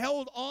 amen,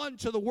 held on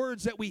to the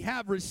words that we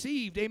have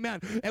received,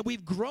 amen, and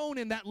we've grown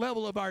in that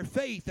level of our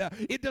faith,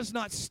 it does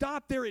not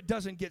stop there. It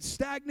doesn't get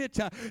stagnant.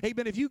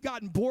 Amen. If you've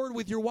gotten bored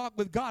with your walk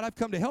with God, I've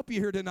come to help you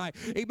here tonight.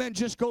 Amen.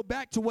 Just go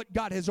back to what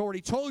God has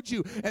already told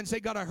you and say,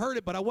 God, I heard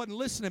it, but I wasn't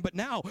listening. But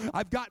now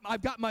I've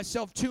got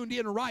myself tuned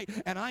in right,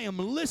 and I am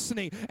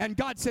listening. And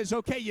God says,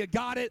 okay, you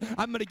got it.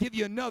 I'm going to give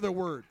you another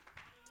word.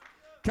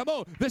 Come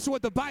on, this is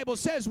what the Bible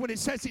says when it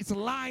says it's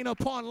line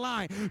upon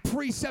line,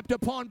 precept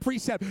upon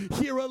precept,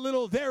 here a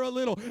little, there a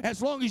little.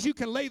 As long as you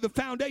can lay the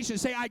foundation,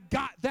 say, I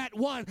got that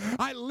one,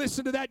 I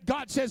listen to that.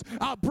 God says,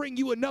 I'll bring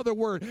you another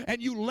word,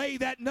 and you lay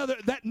that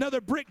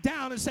another brick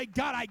down and say,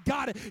 God, I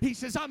got it. He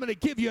says, I'm going to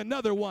give you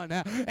another one.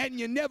 And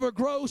you never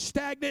grow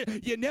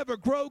stagnant, you never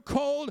grow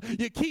cold,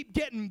 you keep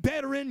getting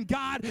better in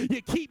God,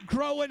 you keep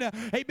growing.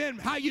 Amen.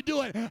 How you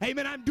doing?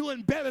 Amen. I'm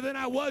doing better than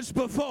I was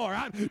before.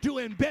 I'm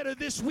doing better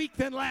this week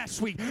than last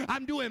week.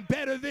 I'm doing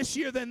better this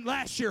year than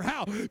last year.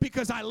 How?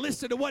 Because I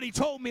listened to what he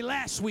told me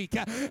last week.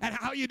 And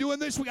how you doing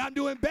this week? I'm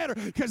doing better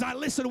because I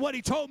listened to what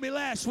he told me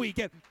last week.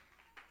 And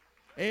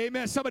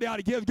amen. Somebody ought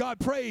to give God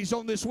praise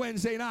on this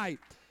Wednesday night.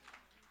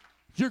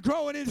 You're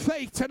growing in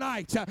faith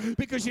tonight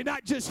because you're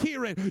not just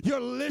hearing, you're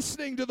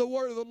listening to the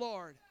word of the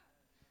Lord.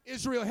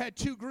 Israel had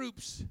two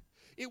groups.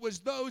 It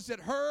was those that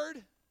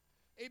heard,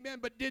 amen,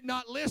 but did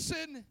not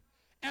listen,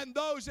 and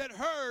those that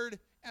heard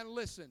and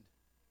listened.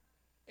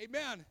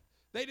 Amen.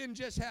 They didn't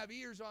just have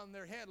ears on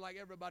their head like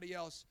everybody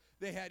else.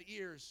 They had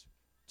ears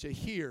to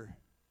hear.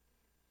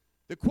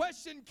 The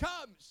question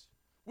comes,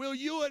 will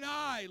you and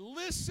I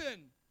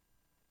listen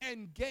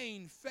and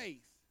gain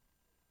faith?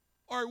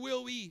 Or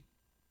will we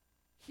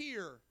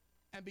hear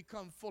and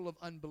become full of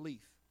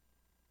unbelief?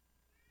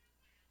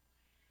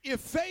 If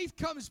faith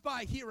comes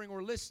by hearing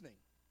or listening,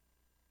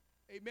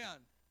 amen,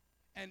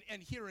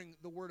 and hearing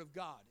the word of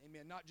God,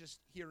 amen, not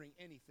just hearing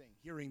anything,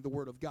 hearing the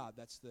word of God,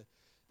 that's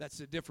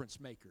the difference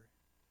maker.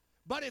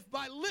 But if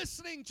by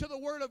listening to the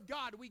word of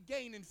God we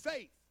gain in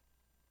faith,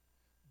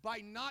 by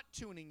not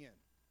tuning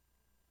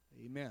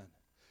in, amen,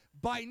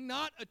 by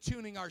not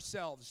attuning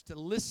ourselves to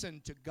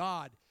listen to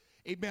God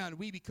amen,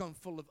 we become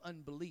full of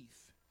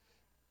unbelief.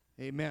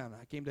 Amen.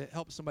 I came to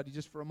help somebody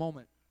just for a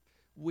moment.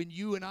 When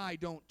you and I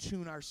don't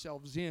tune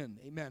ourselves in,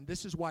 amen,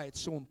 this is why it's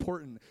so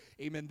important,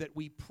 amen, that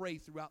we pray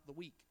throughout the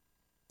week.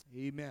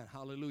 Amen.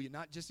 Hallelujah.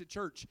 Not just at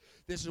church.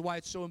 This is why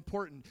it's so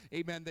important,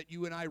 amen, that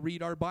you and I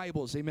read our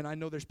Bibles. Amen. I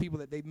know there's people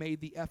that they've made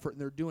the effort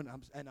and they're doing it,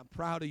 and I'm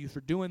proud of you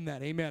for doing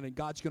that. Amen. And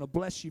God's going to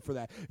bless you for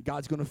that.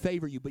 God's going to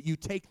favor you. But you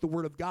take the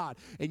Word of God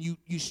and you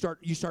start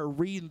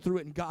reading through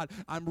it. And God,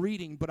 I'm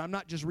reading, but I'm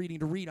not just reading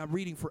to read. I'm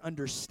reading for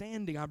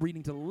understanding. I'm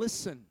reading to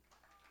listen.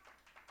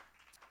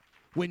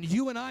 When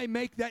you and I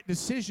make that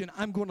decision,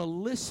 I'm going to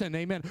listen,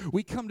 amen.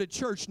 We come to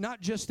church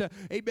not just to,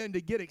 amen,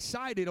 to get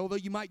excited, although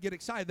you might get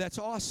excited. That's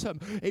awesome,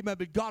 amen.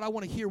 But God, I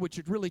want to hear what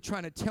you're really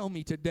trying to tell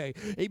me today,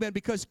 amen.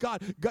 Because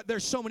God,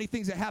 there's so many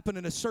things that happen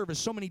in a service,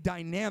 so many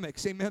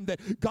dynamics, amen,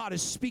 that God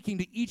is speaking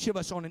to each of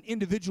us on an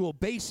individual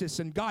basis,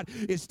 and God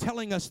is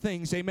telling us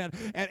things, amen.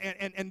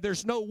 And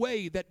there's no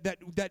way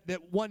that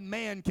one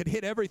man could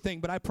hit everything,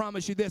 but I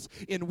promise you this,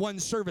 in one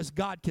service,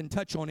 God can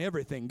touch on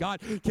everything.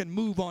 God can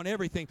move on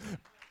everything.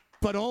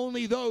 But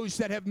only those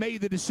that have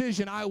made the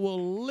decision, I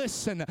will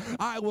listen.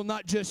 I will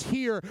not just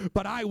hear,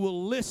 but I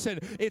will listen.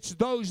 It's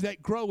those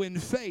that grow in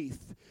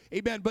faith.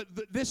 Amen. But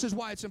this is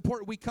why it's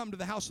important we come to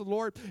the house of the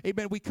Lord.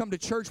 Amen. We come to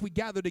church. We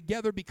gather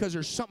together because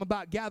there's something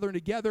about gathering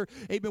together.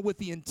 Amen. With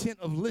the intent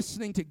of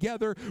listening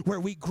together,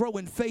 where we grow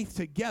in faith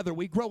together.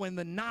 We grow in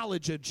the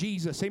knowledge of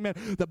Jesus. Amen.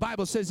 The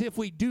Bible says if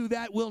we do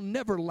that, we'll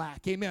never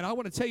lack. Amen. I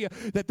want to tell you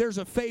that there's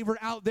a favor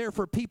out there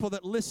for people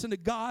that listen to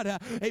God.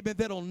 Amen.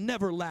 That'll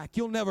never lack.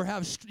 You'll never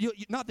have,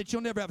 not that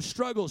you'll never have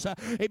struggles.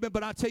 Amen.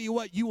 But I'll tell you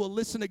what, you will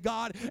listen to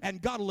God,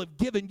 and God will have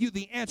given you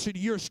the answer to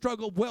your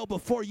struggle well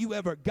before you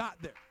ever got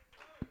there.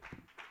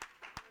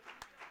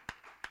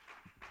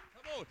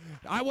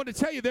 I want to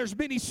tell you, there's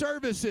many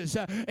services,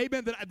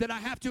 amen, that I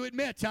have to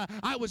admit,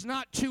 I was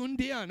not tuned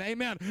in,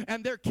 amen,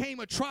 and there came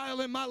a trial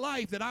in my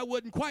life that I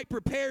wasn't quite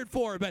prepared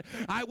for, but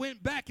I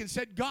went back and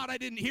said, God, I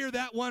didn't hear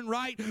that one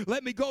right.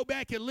 Let me go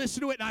back and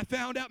listen to it, and I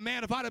found out,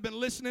 man, if I'd have been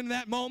listening in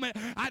that moment,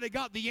 I'd have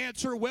got the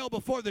answer well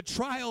before the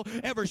trial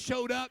ever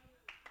showed up.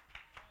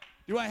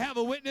 Do I have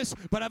a witness?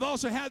 But I've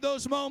also had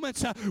those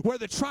moments where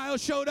the trial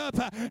showed up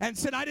and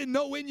said, I didn't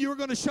know when you were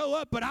going to show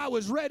up, but I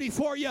was ready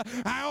for you.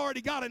 I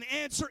already got an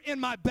answer in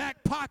my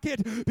back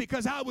pocket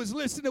because I was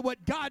listening to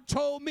what God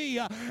told me,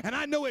 and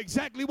I know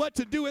exactly what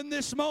to do in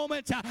this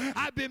moment.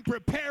 I've been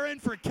preparing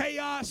for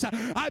chaos.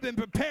 I've been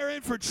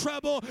preparing for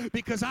trouble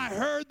because I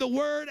heard the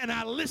word and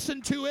I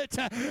listened to it.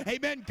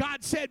 Amen.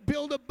 God said,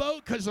 build a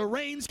boat because the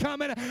rain's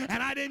coming,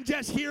 and I didn't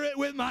just hear it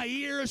with my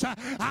ears.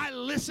 I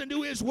listened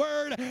to his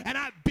word, and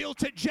I built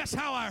it just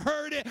how I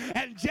heard it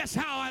and just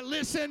how I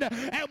listened.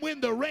 And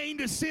when the rain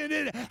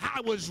descended, I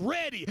was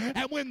ready.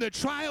 And when the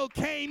trial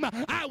came,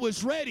 I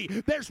was ready.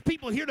 There's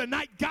people here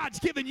tonight, God's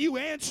given you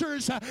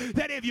answers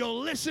that if you'll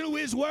listen to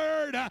his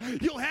word,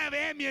 you'll have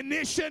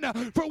ammunition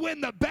for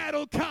when the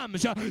battle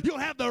comes. You'll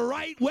have the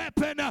right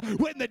weapon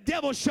when the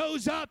devil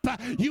shows up.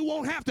 You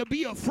won't have to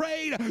be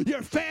afraid.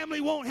 Your family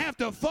won't have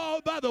to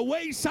fall by the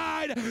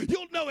wayside.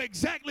 You'll know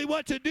exactly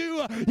what to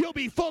do. You'll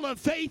be full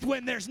of faith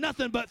when there's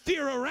nothing but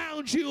fear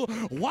around you.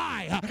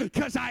 Why?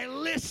 Because I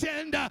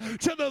listened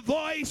to the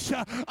voice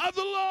of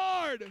the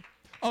Lord.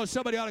 Oh,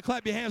 somebody ought to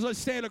clap your hands. Let's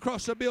stand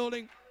across the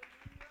building.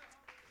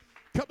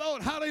 Come on,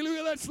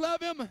 hallelujah. Let's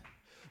love him.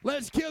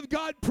 Let's give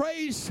God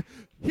praise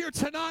here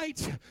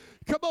tonight.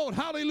 Come on,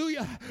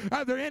 hallelujah.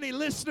 Are there any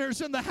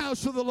listeners in the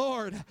house of the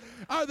Lord?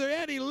 Are there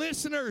any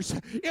listeners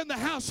in the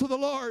house of the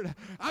Lord?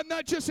 I'm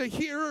not just a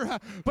hearer,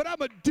 but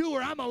I'm a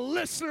doer. I'm a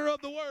listener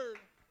of the word.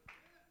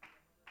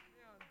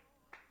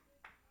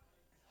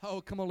 Oh,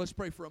 come on, let's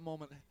pray for a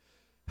moment.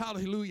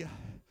 Hallelujah.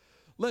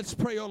 Let's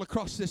pray all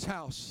across this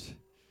house.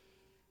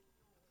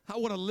 I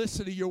want to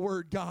listen to your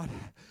word, God.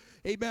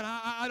 Amen.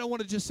 I don't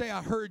want to just say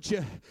I heard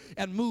you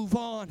and move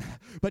on.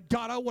 But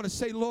God, I want to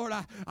say, Lord,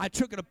 I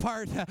took it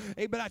apart.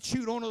 Amen. I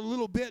chewed on it a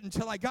little bit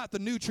until I got the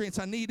nutrients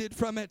I needed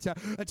from it,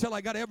 until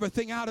I got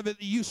everything out of it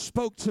that you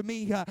spoke to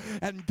me.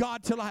 And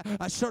God, till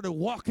I started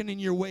walking in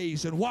your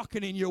ways and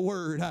walking in your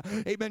word.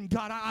 Amen.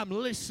 God, I'm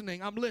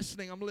listening. I'm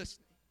listening. I'm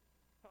listening.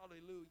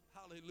 Hallelujah.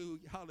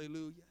 Hallelujah.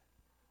 Hallelujah.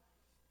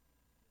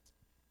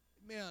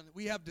 Man,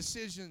 we have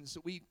decisions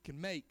that we can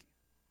make.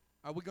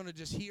 Are we going to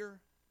just hear?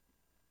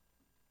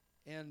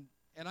 And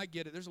I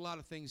get it. There's a lot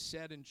of things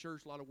said in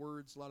church, a lot of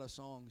words, a lot of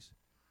songs.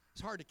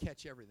 It's hard to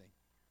catch everything.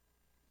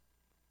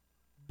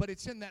 But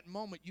it's in that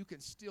moment you can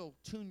still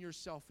tune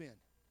yourself in.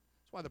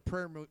 That's why the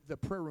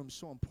prayer room is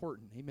so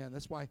important. Amen.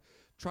 That's why I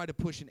try to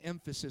push an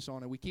emphasis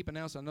on it. We keep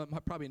announcing. I know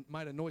it probably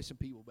might annoy some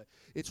people, but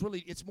it's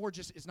more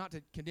just, it's not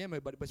to condemn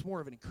it, but it's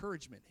more of an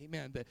encouragement.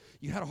 Amen. That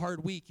you had a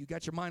hard week. You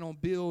got your mind on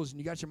bills and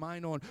you got your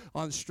mind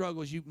on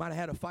struggles. You might have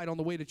had a fight on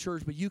the way to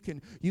church, but you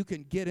can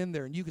get in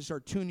there and you can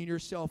start tuning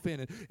yourself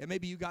in. And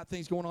maybe you got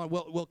things going on.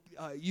 Well,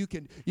 you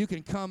can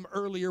come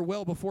earlier,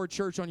 well before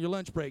church on your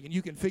lunch break, and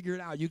you can figure it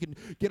out. You can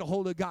get a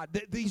hold of God.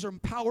 These are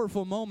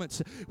powerful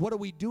moments. What are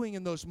we doing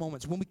in those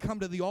moments? When we come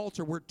to the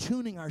altar, we're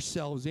tuning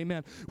ourselves,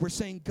 amen. We're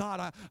saying,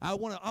 God, I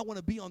want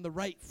to be on the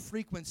right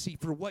frequency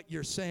for what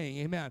you're saying,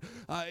 amen.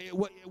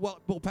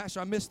 Well, Pastor,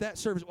 I missed that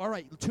service. All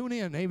right, tune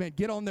in, amen.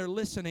 Get on there,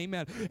 listen,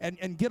 amen,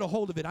 and get a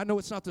hold of it. I know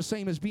it's not the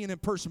same as being in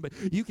person, but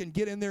you can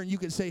get in there and you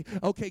can say,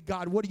 okay,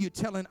 God, what are you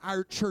telling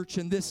our church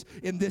in this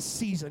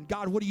season?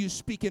 God, what are you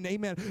speaking,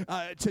 amen,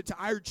 to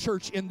our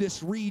church in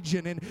this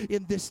region and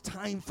in this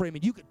time frame?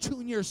 And you can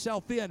tune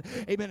yourself in,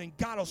 amen, and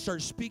God will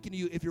start speaking to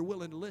you if you're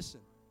willing to listen.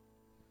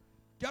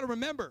 You got to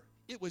remember,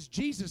 it was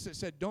Jesus that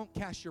said, don't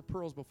cast your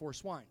pearls before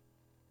swine.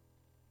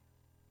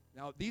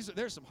 Now,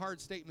 there's some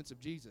hard statements of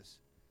Jesus,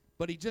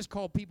 but he just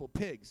called people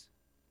pigs.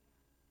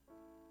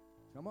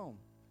 Come on.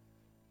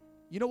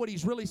 You know what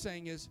he's really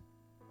saying is,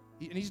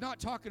 and he's not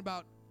talking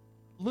about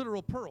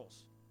literal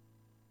pearls.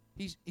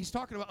 He's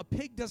talking about a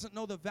pig doesn't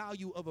know the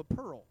value of a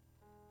pearl,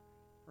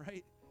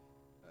 right?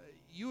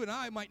 You and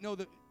I might know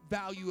the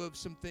value of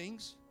some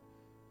things.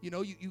 You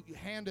know, you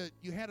hand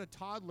a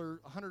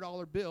toddler a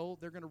 $100 bill,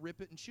 they're going to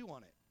rip it and chew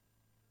on it.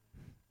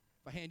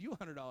 If I hand you a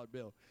 $100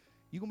 bill,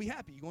 you're going to be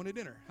happy. You're going to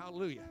dinner.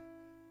 Hallelujah.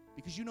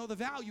 Because you know the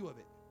value of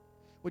it.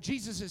 What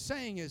Jesus is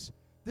saying is,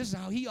 this is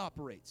how he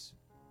operates.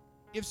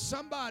 If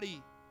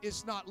somebody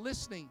is not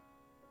listening,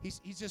 he's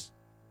just,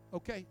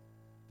 okay,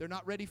 they're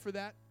not ready for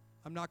that.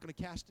 I'm not going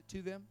to cast it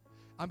to them.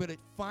 I'm going to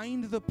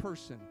find the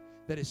person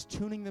that is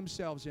tuning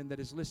themselves in, that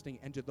is listening,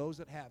 and to those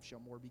that have shall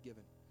more be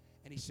given.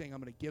 And he's saying, I'm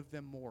going to give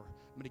them more.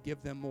 I'm going to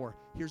give them more.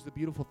 Here's the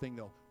beautiful thing,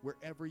 though.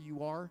 Wherever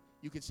you are,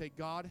 you can say,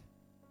 God,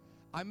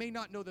 I may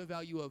not know the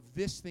value of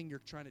this thing you're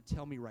trying to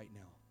tell me right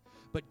now.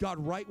 But God,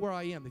 right where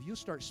I am, if you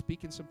start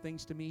speaking some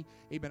things to me,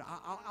 amen,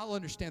 I'll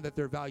understand that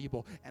they're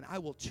valuable. And I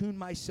will tune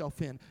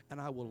myself in, and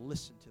I will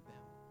listen to them.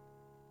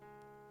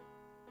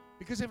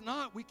 Because if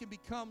not, we can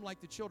become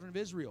like the children of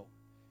Israel.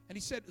 And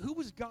he said, who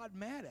was God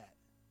mad at?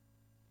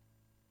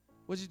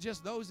 Was it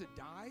just those that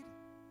died?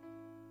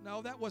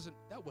 No, that wasn't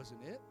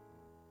it.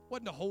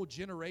 Wasn't a whole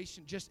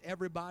generation, just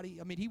everybody.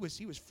 I mean, he was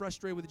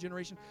frustrated with the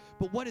generation.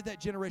 But what did that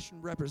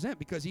generation represent?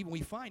 Because even we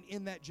find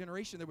in that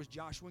generation there was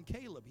Joshua and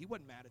Caleb. He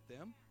wasn't mad at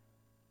them.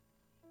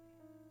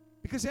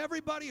 Because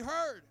everybody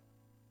heard,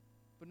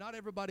 but not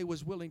everybody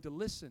was willing to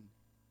listen.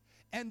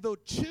 And the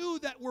two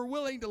that were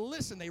willing to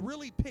listen, they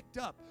really picked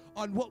up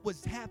on what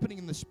was happening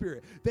in the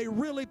Spirit. They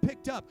really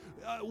picked up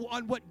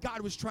on what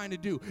God was trying to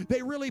do.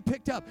 They really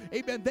picked up,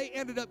 amen. They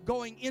ended up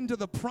going into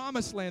the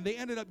promised land. They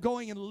ended up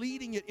going and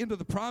leading it into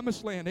the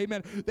promised land,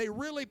 amen. They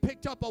really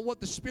picked up on what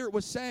the Spirit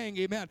was saying,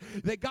 amen.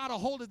 They got a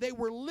hold of it. They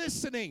were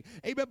listening,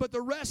 amen. But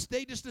the rest,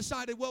 they just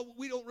decided, well,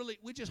 we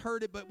just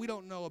heard it, but we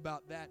don't know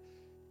about that.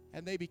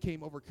 And they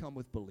became overcome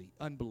with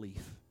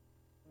unbelief.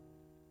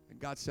 And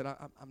God said,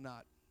 I'm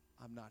not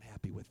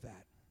happy with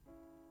that.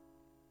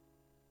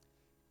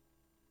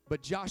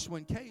 But Joshua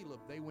and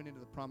Caleb, they went into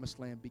the promised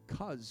land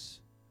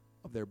because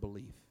of their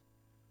belief.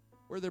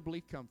 Where did their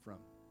belief come from?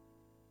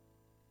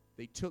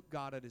 They took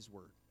God at his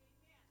word.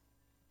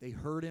 They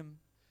heard him,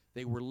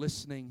 they were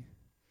listening,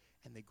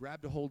 and they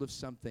grabbed a hold of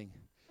something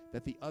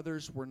that the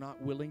others were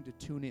not willing to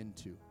tune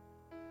into.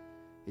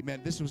 Amen.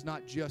 This was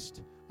not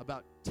just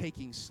about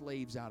taking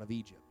slaves out of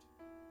Egypt.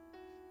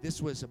 This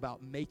was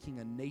about making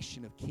a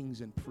nation of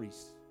kings and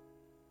priests.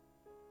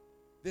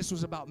 This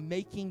was about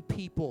making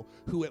people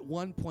who at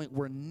one point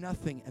were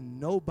nothing and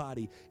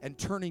nobody and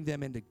turning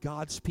them into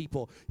God's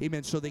people.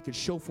 Amen. So they could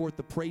show forth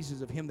the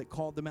praises of him that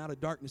called them out of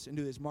darkness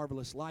into his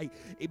marvelous light.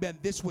 Amen.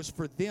 This was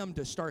for them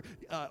to start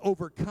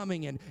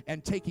overcoming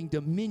and taking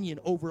dominion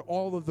over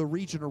all of the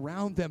region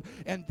around them.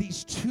 And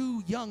these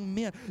two young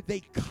men, they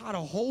caught a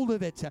hold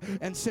of it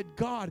and said,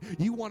 God,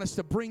 you want us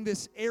to bring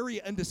this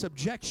area into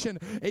subjection.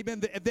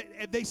 Amen.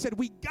 They said,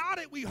 we got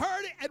it, we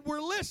heard it, and we're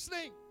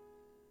listening.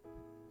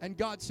 And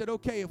God said,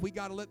 okay, if we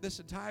got to let this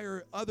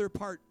entire other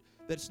part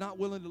that's not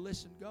willing to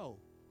listen go,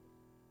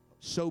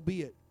 so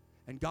be it.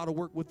 And God will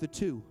work with the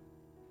two.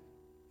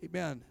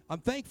 Amen. I'm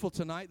thankful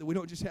tonight that we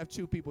don't just have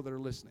two people that are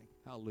listening.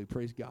 Hallelujah.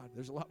 Praise God.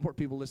 There's a lot more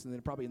people listening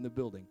than probably in the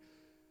building.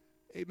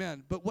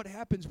 Amen. But what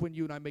happens when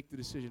you and I make the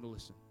decision to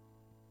listen?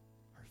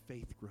 Our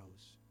faith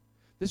grows.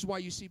 This is why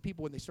you see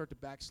people when they start to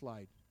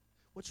backslide.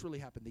 What's really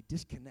happened? They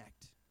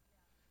disconnect.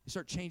 They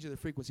start changing their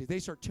frequency. They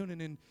start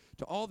tuning in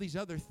to all these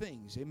other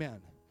things.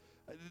 Amen.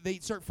 They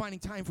start finding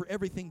time for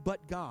everything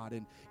but God,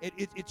 and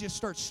it just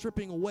starts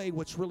stripping away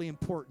what's really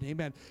important,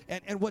 amen.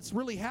 And what's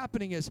really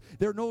happening is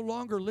they're no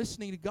longer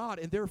listening to God,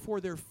 and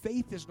therefore their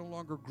faith is no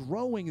longer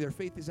growing. Their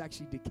faith is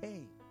actually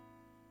decaying.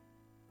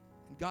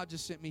 And God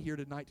just sent me here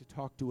tonight to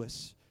talk to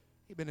us,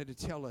 amen, and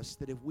to tell us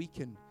that if we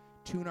can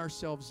tune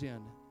ourselves in,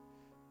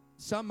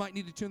 some might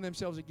need to tune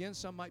themselves again,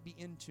 some might be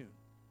in tune.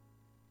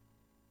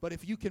 But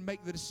if you can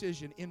make the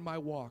decision in my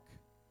walk,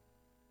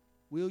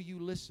 will you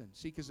listen?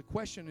 See, because the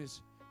question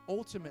is,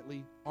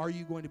 ultimately, are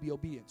you going to be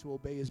obedient? To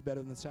obey is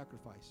better than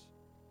sacrifice.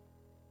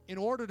 In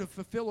order to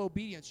fulfill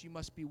obedience, you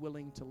must be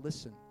willing to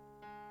listen.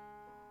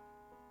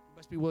 You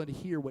must be willing to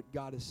hear what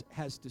God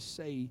has to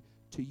say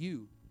to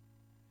you.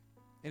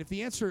 And if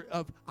the answer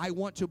of, I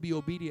want to be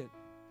obedient,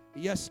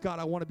 yes, God,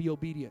 I want to be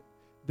obedient,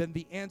 then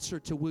the answer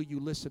to will you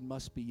listen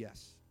must be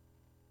yes.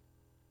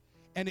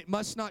 And it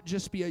must not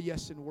just be a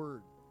yes in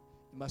word.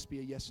 It must be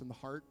a yes in the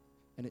heart,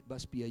 and it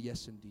must be a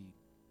yes in deed.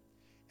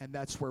 And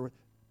that's where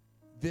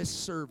this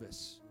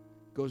service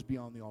goes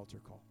beyond the altar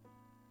call.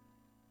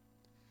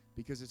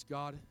 Because it's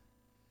God,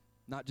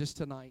 not just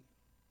tonight.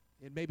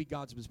 And maybe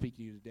God's been speaking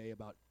to you today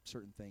about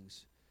certain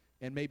things.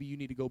 And maybe you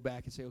need to go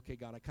back and say, okay,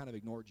 God, I kind of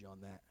ignored you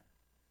on that.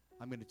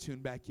 I'm going to tune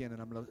back in,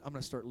 and I'm going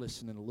to start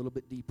listening a little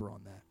bit deeper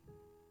on that.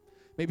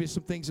 Maybe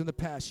some things in the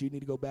past you need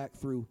to go back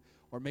through.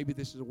 Or maybe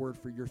this is a word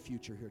for your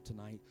future here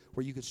tonight,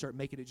 where you can start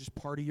making it just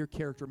part of your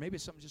character. Maybe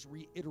it's something just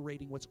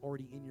reiterating what's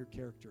already in your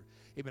character.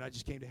 Amen. I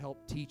just came to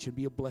help teach and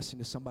be a blessing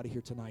to somebody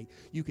here tonight.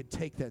 You can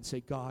take that and say,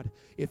 God,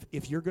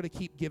 if you're going to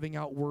keep giving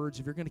out words,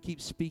 if you're going to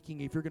keep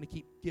speaking, if you're going to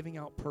keep giving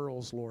out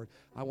pearls, Lord,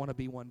 I want to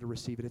be one to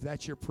receive it. If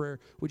that's your prayer,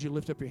 would you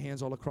lift up your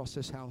hands all across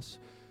this house?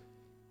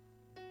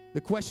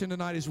 The question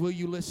tonight is, will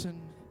you listen?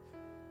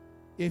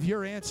 If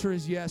your answer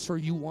is yes, or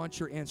you want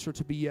your answer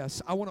to be yes,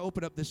 I want to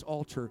open up this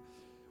altar.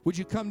 Would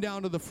you come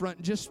down to the front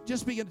and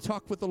just begin to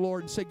talk with the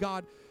Lord and say,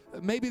 God,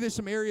 maybe there's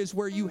some areas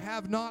where you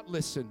have not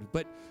listened,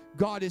 but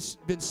God has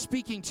been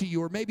speaking to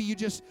you. Or maybe you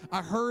just,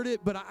 I heard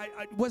it, but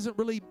I wasn't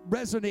really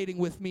resonating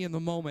with me in the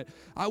moment.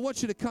 I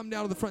want you to come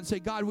down to the front and say,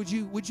 God, would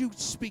you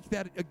speak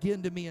that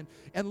again to me,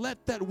 and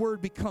let that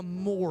word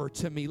become more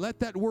to me. Let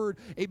that word,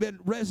 amen,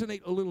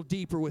 resonate a little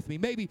deeper with me.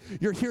 Maybe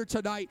you're here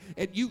tonight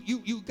and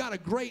you got a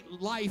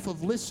great life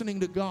of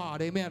listening to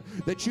God, amen,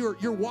 that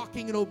you're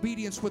walking in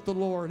obedience with the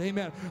Lord,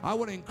 amen. I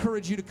want to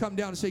encourage you to come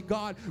down and say,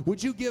 God,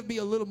 would you give me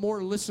a little more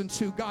to listen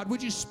to? God,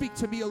 would you speak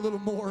to me a little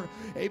more?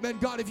 Amen.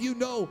 God, if you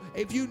know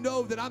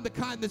that I'm the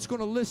kind that's going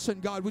to listen,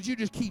 God, would you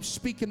just keep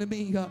speaking to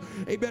me?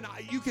 Amen.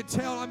 You can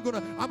tell I'm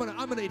going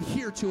to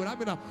adhere to it. I'm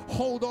going to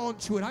hold on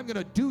to it. I'm going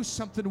to do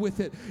something with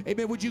it.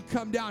 Amen. Would you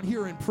come down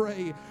here and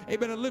pray?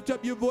 Amen. And lift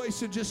up your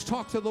voice and just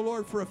talk to the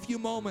Lord for a few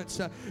moments.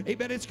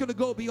 Amen. It's going to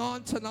go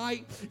beyond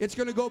tonight. It's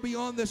going to go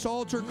beyond this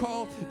altar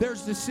call.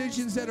 There's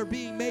decisions that are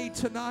being made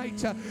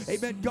tonight.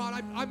 Amen.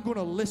 God, I'm going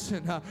to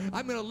listen.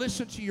 I'm going to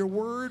listen to your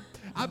word.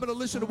 I'm going to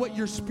listen to what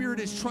your Spirit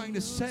is trying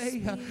to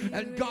say.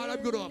 And God,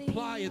 I'm going to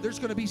apply it. There's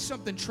going to be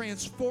something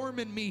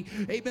transforming me,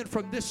 amen,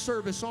 from this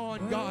service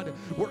on, God,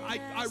 where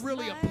I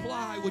really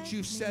apply what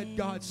you said,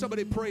 God.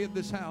 Somebody pray in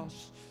this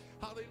house.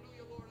 Hallelujah,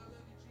 Lord.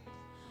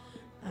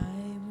 I love you, Jesus. I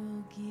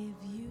will give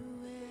you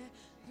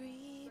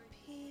every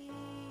peace.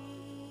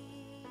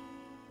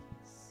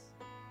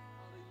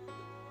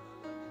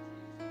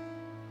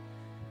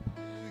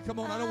 Come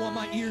on, I don't want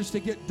my ears to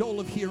get dull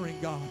of hearing,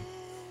 God.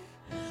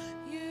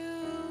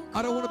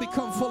 I don't want to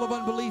become full of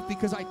unbelief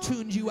because I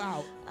tuned you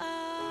out.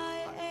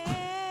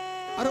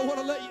 I don't want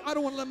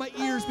to let my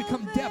ears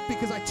become deaf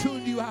because I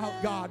tuned you out,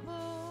 God.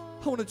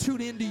 I want to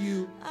tune into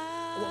you.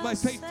 I want my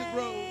faith to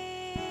grow.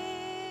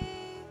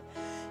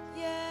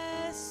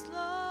 Yes,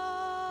 Lord,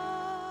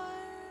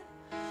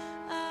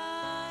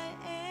 I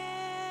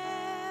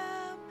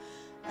am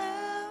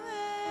available.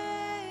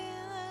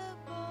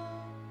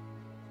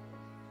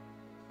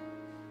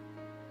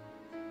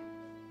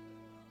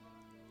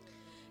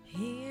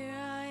 Here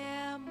I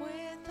am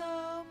with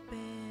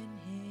open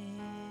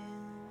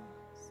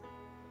hands,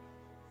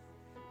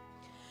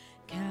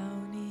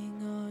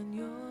 counting on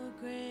your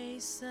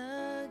grace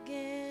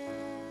again.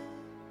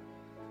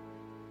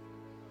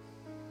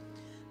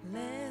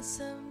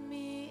 Less of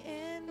me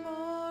and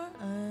more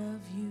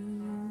of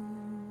you.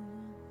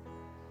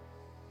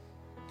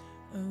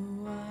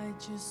 Oh, I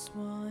just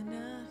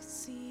wanna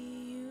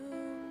see you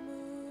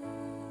move.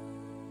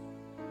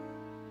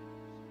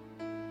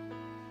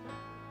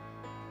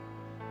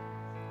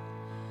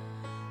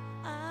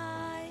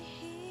 I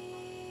hear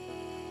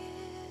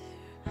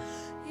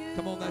you.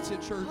 Come on, that's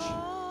it, church.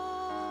 Call.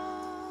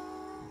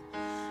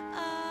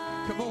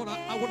 Come on,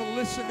 I want to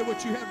listen to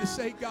what you have to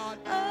say, God.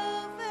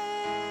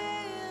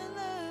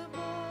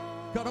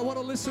 God, I want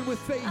to listen with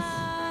faith.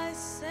 I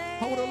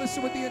want to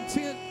listen with the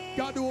intent,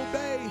 God, to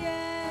obey.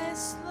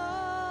 Yes, Lord,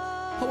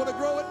 I want to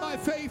grow in my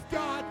faith,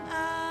 God.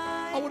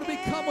 I want to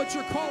become what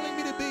you're calling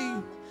me to be.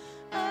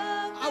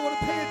 I want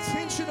to pay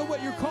attention to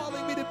what you're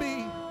calling me to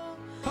be.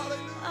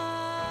 Hallelujah.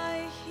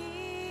 I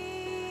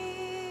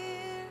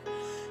hear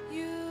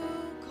you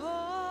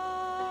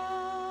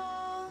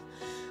call.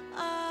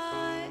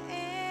 I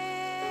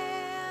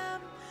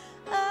am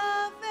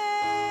available.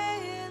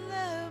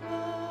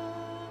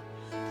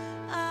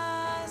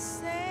 I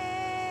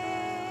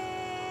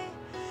say,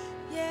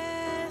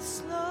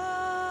 yes, Lord,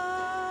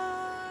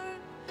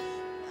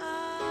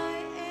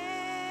 I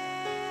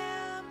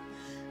am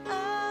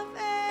available.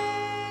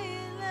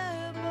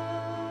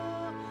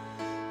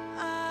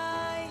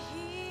 I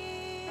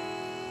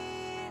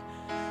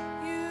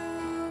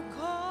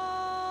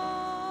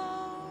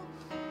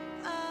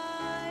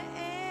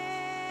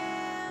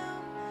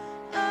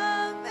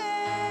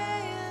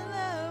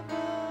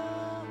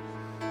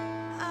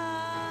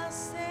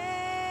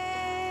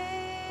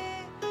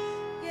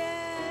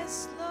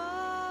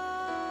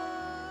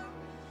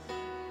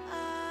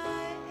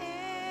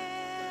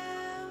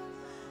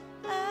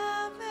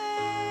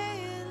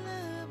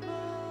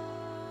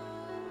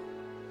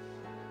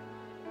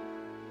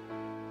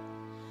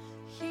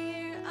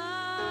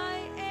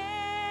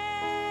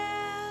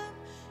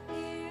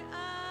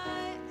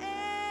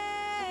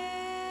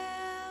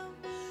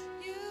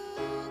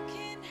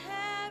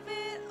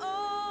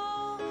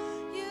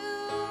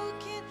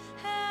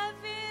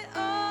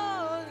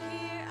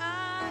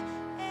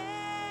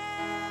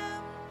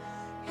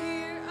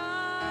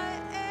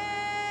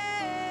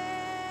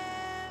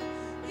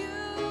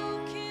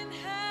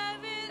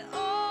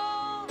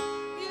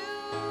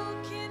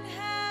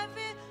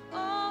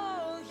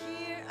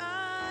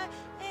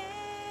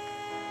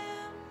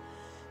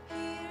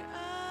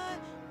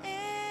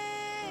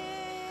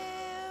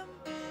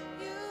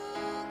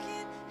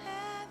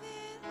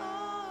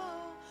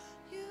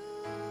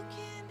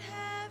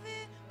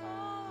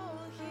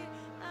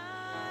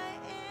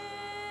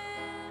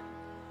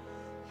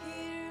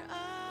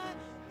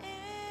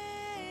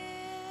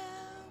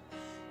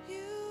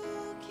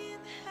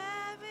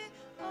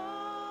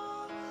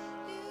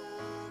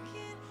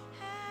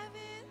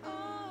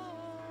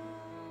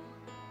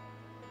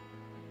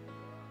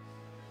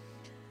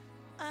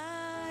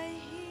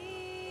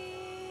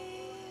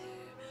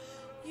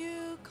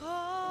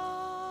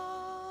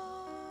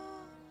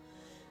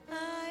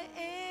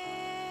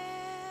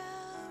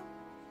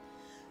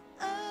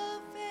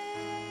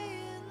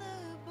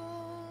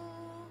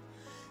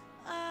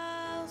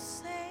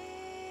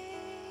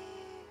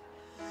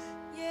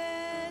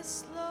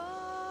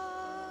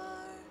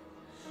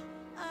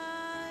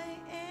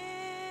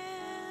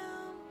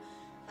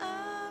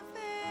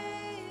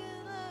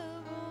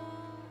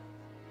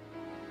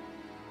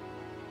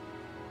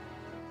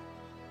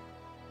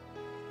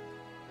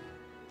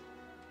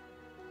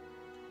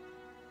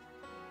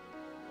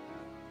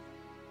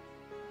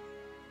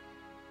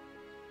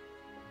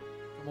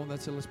Come on,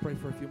 that's it. Let's pray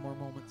for a few more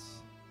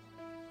moments.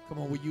 Come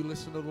on, will you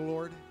listen to the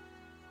Lord?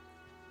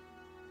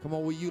 Come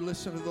on, will you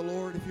listen to the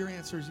Lord? If your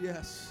answer is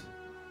yes,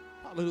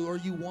 hallelujah, or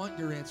you want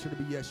your answer to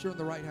be yes, you're in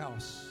the right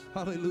house.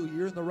 Hallelujah,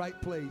 you're in the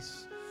right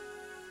place.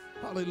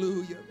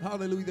 Hallelujah,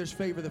 hallelujah. There's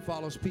favor that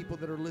follows people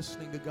that are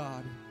listening to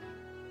God.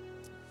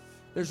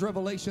 There's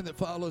revelation that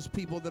follows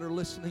people that are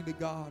listening to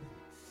God.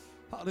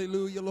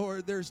 Hallelujah,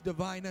 Lord. There's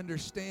divine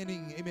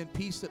understanding, amen,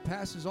 peace that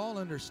passes all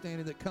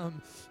understanding that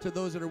come to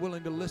those that are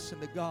willing to listen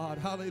to God.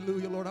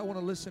 Hallelujah, Lord. I want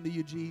to listen to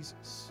you,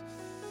 Jesus.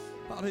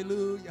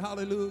 Hallelujah,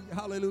 hallelujah,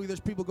 hallelujah.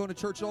 There's people going to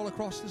church all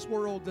across this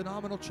world,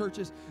 denominational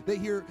churches. They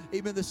hear,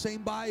 amen, the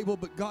same Bible,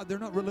 but God, they're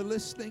not really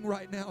listening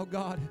right now,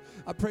 God.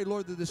 I pray,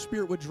 Lord, that the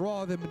Spirit would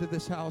draw them into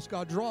this house.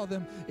 God, draw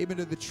them, amen,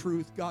 to the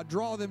truth. God,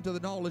 draw them to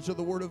the knowledge of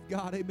the Word of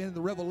God, amen,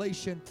 the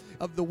revelation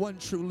of the one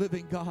true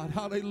living God.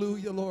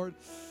 Hallelujah, Lord.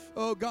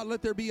 Oh, God,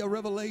 let there be a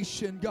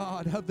revelation,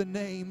 God, of the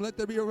name. Let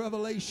there be a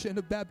revelation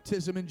of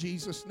baptism in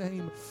Jesus'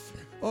 name.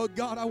 Oh,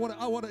 God, I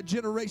want a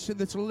generation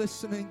that's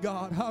listening,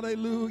 God.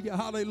 Hallelujah,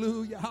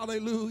 hallelujah,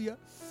 hallelujah.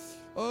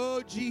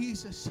 Oh,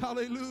 Jesus,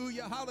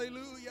 hallelujah,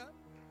 hallelujah.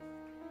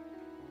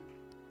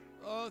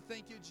 Oh,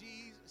 thank you,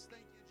 Jesus.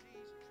 Thank you,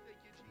 Jesus. Thank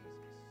you, Jesus.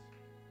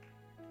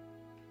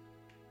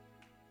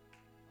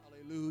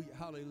 Hallelujah,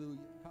 hallelujah,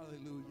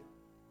 hallelujah.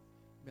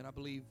 Man, I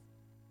believe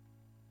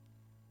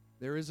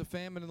there is a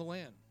famine in the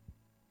land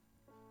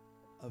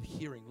of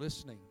hearing,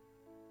 listening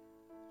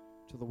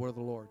to the word of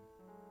the Lord.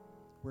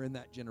 We're in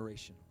that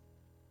generation.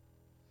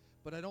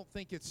 But I don't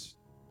think it's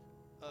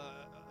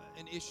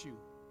an issue,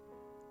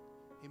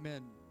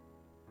 amen,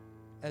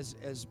 as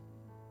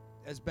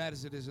bad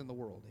as it is in the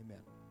world,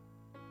 amen,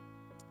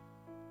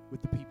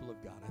 with the people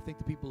of God. I think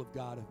the people of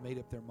God have made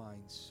up their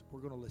minds.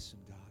 We're going to listen,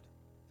 God.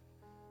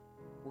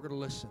 We're going to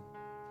listen.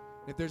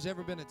 If there's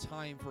ever been a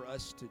time for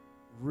us to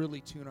really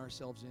tune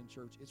ourselves in,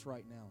 church, it's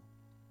right now.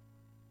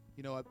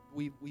 You know,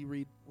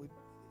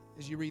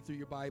 as you read through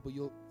your Bible,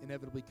 you'll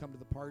inevitably come to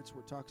the parts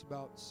where it talks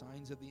about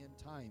signs of the end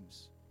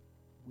times.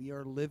 We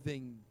are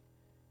living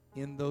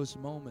in those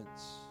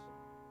moments.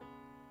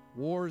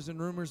 Wars and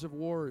rumors of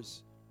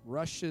wars.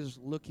 Russia's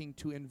looking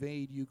to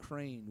invade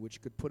Ukraine,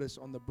 which could put us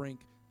on the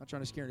brink, not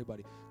trying to scare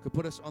anybody, could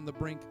put us on the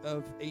brink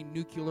of a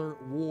nuclear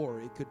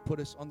war. It could put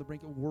us on the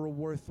brink of World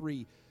War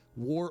III.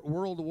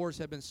 World wars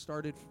have been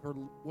started for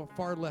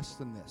far less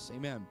than this.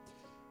 Amen.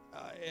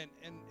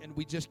 And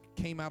we just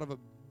came out of a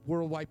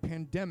worldwide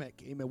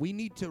pandemic. Amen. We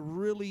need to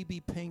really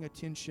be paying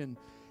attention.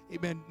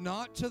 Amen.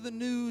 Not to the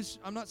news.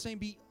 I'm not saying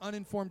be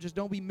uninformed. Just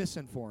don't be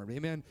misinformed.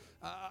 Amen.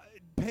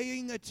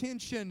 Paying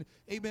attention,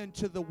 amen,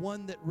 to the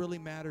one that really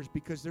matters,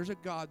 because there's a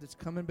God that's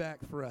coming back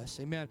for us.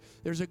 Amen.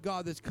 There's a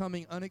God that's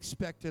coming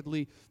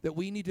unexpectedly that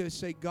we need to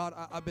say, God,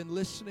 I've been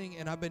listening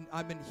and I've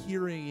been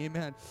hearing.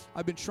 Amen.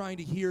 I've been trying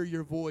to hear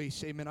your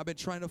voice. Amen. I've been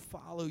trying to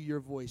follow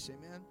your voice.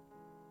 Amen.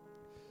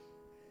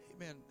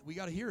 Amen. We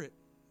got to hear it.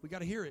 We got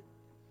to hear it.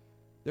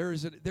 There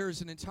is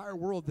an entire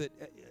world that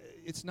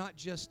it's not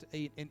just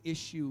an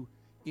issue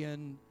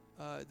in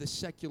the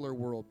secular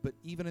world, but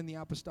even in the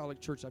apostolic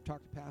church. I've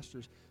talked to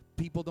pastors.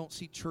 People don't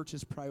see church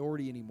as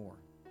priority anymore.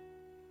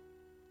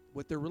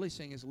 What they're really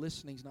saying is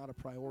listening's not a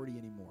priority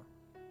anymore.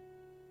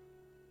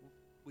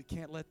 We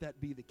can't let that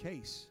be the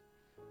case,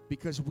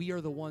 because we are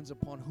the ones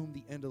upon whom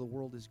the end of the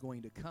world is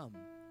going to come.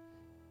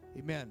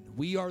 Amen.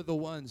 We are the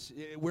ones.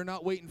 We're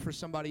not waiting for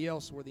somebody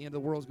else where the end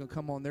of the world is going to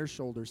come on their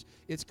shoulders.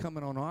 It's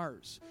coming on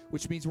ours,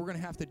 which means we're going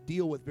to have to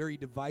deal with very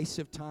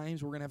divisive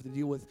times. We're going to have to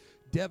deal with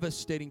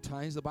devastating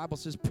times. The Bible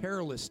says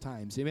perilous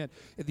times. Amen.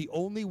 And the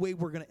only way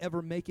we're going to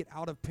ever make it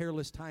out of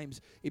perilous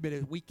times, amen,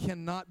 is we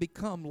cannot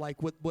become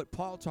like what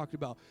Paul talked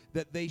about,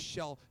 that they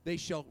shall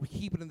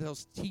heap it into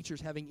those teachers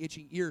having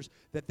itching ears,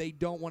 that they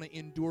don't want to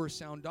endure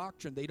sound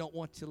doctrine. They don't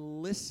want to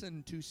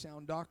listen to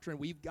sound doctrine.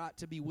 We've got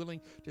to be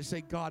willing to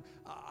say, God,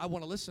 I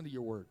want to listen to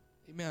your word.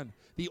 Amen.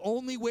 The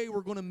only way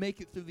we're going to make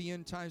it through the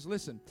end times,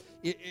 listen,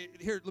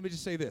 here, let me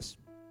just say this.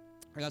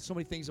 I got so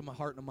many things in my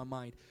heart and in my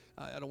mind.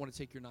 I don't want to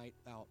take your night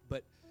out.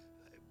 But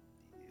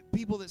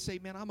people that say,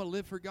 man, I'm going to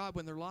live for God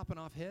when they're lopping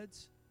off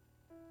heads.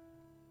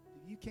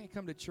 You can't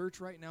come to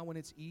church right now when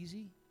it's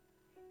easy.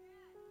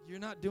 You're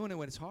not doing it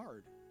when it's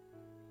hard.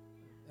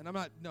 And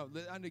I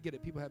get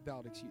it. People have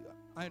valid excuses.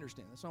 I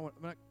understand. I'm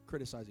not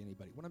criticizing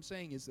anybody. What I'm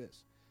saying is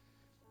this.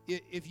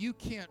 If you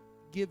can't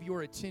give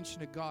your attention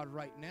to God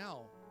right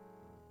now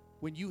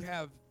when you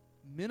have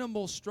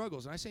minimal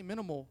struggles, and I say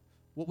minimal,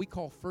 what we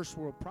call first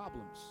world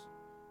problems.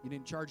 You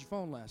didn't charge your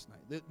phone last night.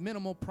 The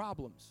minimal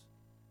problems,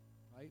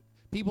 right?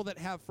 People that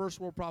have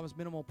first world problems,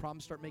 minimal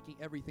problems, start making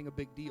everything a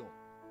big deal.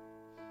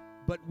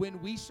 But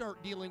when we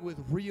start dealing with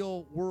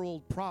real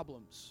world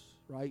problems,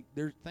 right?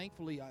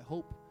 Thankfully, I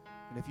hope,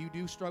 and if you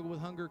do struggle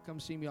with hunger, come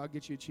see me. I'll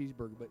get you a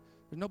cheeseburger. But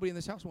there's nobody in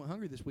this house who went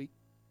hungry this week.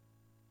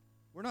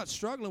 We're not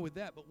struggling with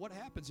that. But what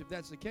happens if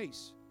that's the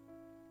case?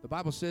 The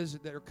Bible says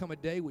that there come a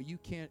day where you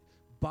can't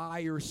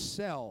buy or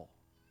sell.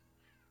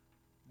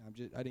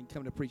 I didn't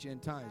come to preach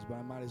end times, but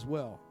I might as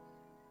well.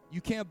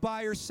 You can't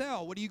buy or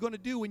sell. What are you going to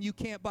do when you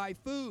can't buy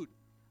food?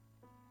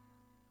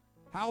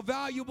 How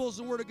valuable is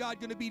the Word of God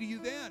going to be to you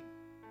then?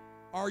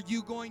 Are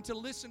you going to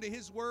listen to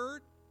His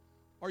Word?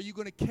 Or are you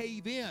going to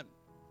cave in?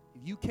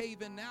 If you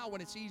cave in now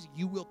when it's easy,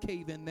 you will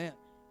cave in then.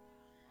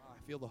 Oh,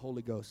 I feel the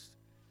Holy Ghost.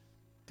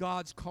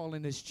 God's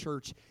calling His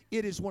church.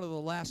 It is one of the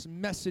last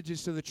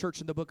messages to the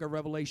church in the book of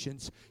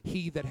Revelations.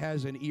 He that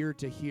has an ear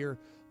to hear,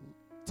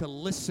 to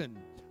listen,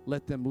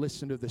 let them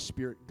listen to the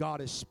Spirit. God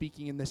is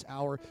speaking in this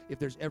hour. If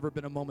there's ever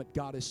been a moment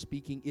God is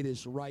speaking, it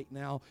is right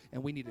now.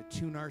 And we need to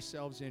tune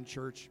ourselves in,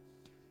 church.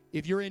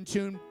 If you're in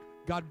tune,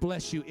 God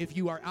bless you. If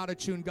you are out of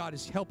tune, God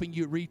is helping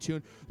you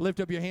retune. Lift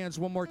up your hands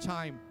one more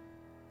time.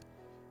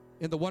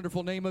 In the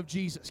wonderful name of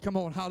Jesus. Come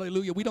on,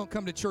 hallelujah. We don't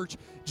come to church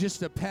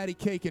just to patty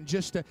cake and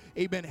just to,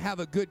 amen,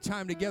 have a good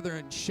time together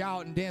and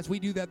shout and dance. We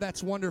do that.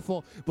 That's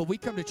wonderful. But we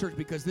come to church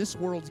because this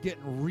world's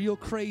getting real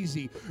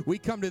crazy. We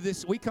come to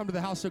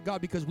the house of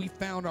God because we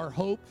found our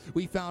hope.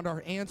 We found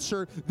our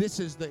answer. This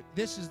is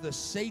the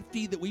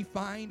safety that we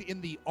find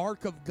in the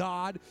ark of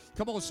God.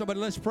 Come on, somebody,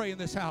 let's pray in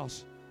this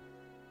house.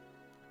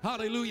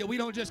 Hallelujah. We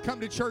don't just come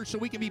to church so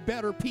we can be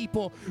better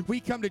people. We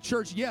come to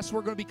church, yes,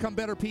 we're going to become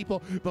better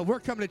people, but we're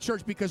coming to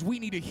church because we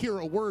need to hear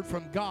a word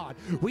from God.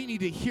 We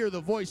need to hear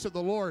the voice of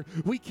the Lord.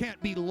 We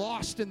can't be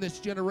lost in this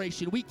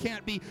generation. We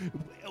can't be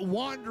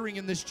wandering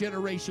in this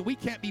generation. We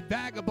can't be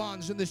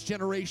vagabonds in this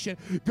generation.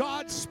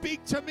 God,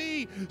 speak to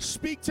me.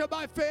 Speak to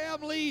my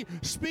family.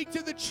 Speak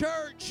to the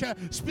church.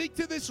 Speak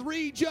to this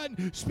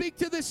region. Speak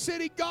to this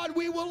city. God,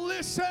 we will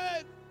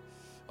listen.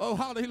 Oh,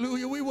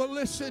 hallelujah. We will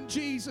listen,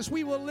 Jesus.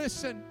 We will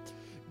listen.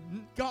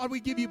 God, we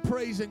give you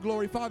praise and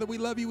glory. Father, we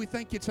love you. We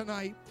thank you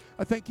tonight.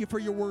 I thank you for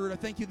your word. I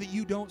thank you that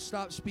you don't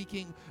stop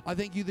speaking. I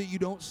thank you that you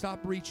don't stop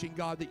reaching,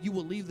 God, that you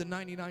will leave the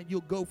 99.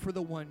 You'll go for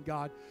the one,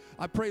 God.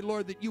 I pray,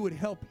 Lord, that you would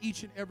help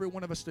each and every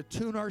one of us to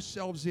tune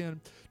ourselves in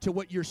to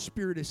what your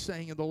Spirit is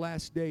saying in the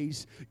last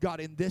days, God,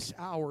 in this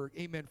hour.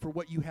 Amen. For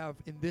what you have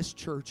in this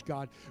church,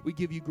 God. We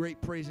give you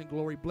great praise and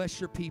glory. Bless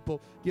your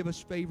people. Give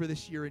us favor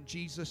this year. In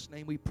Jesus'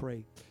 name we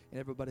pray. And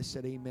everybody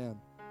said amen.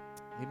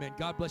 Amen.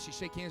 God bless you.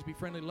 Shake hands. Be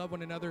friendly. Love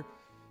one another.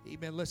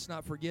 Amen. Let's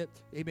not forget.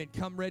 Amen.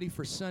 Come ready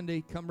for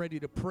Sunday. Come ready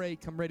to pray.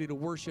 Come ready to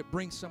worship.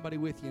 Bring somebody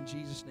with you in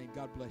Jesus' name.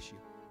 God bless you.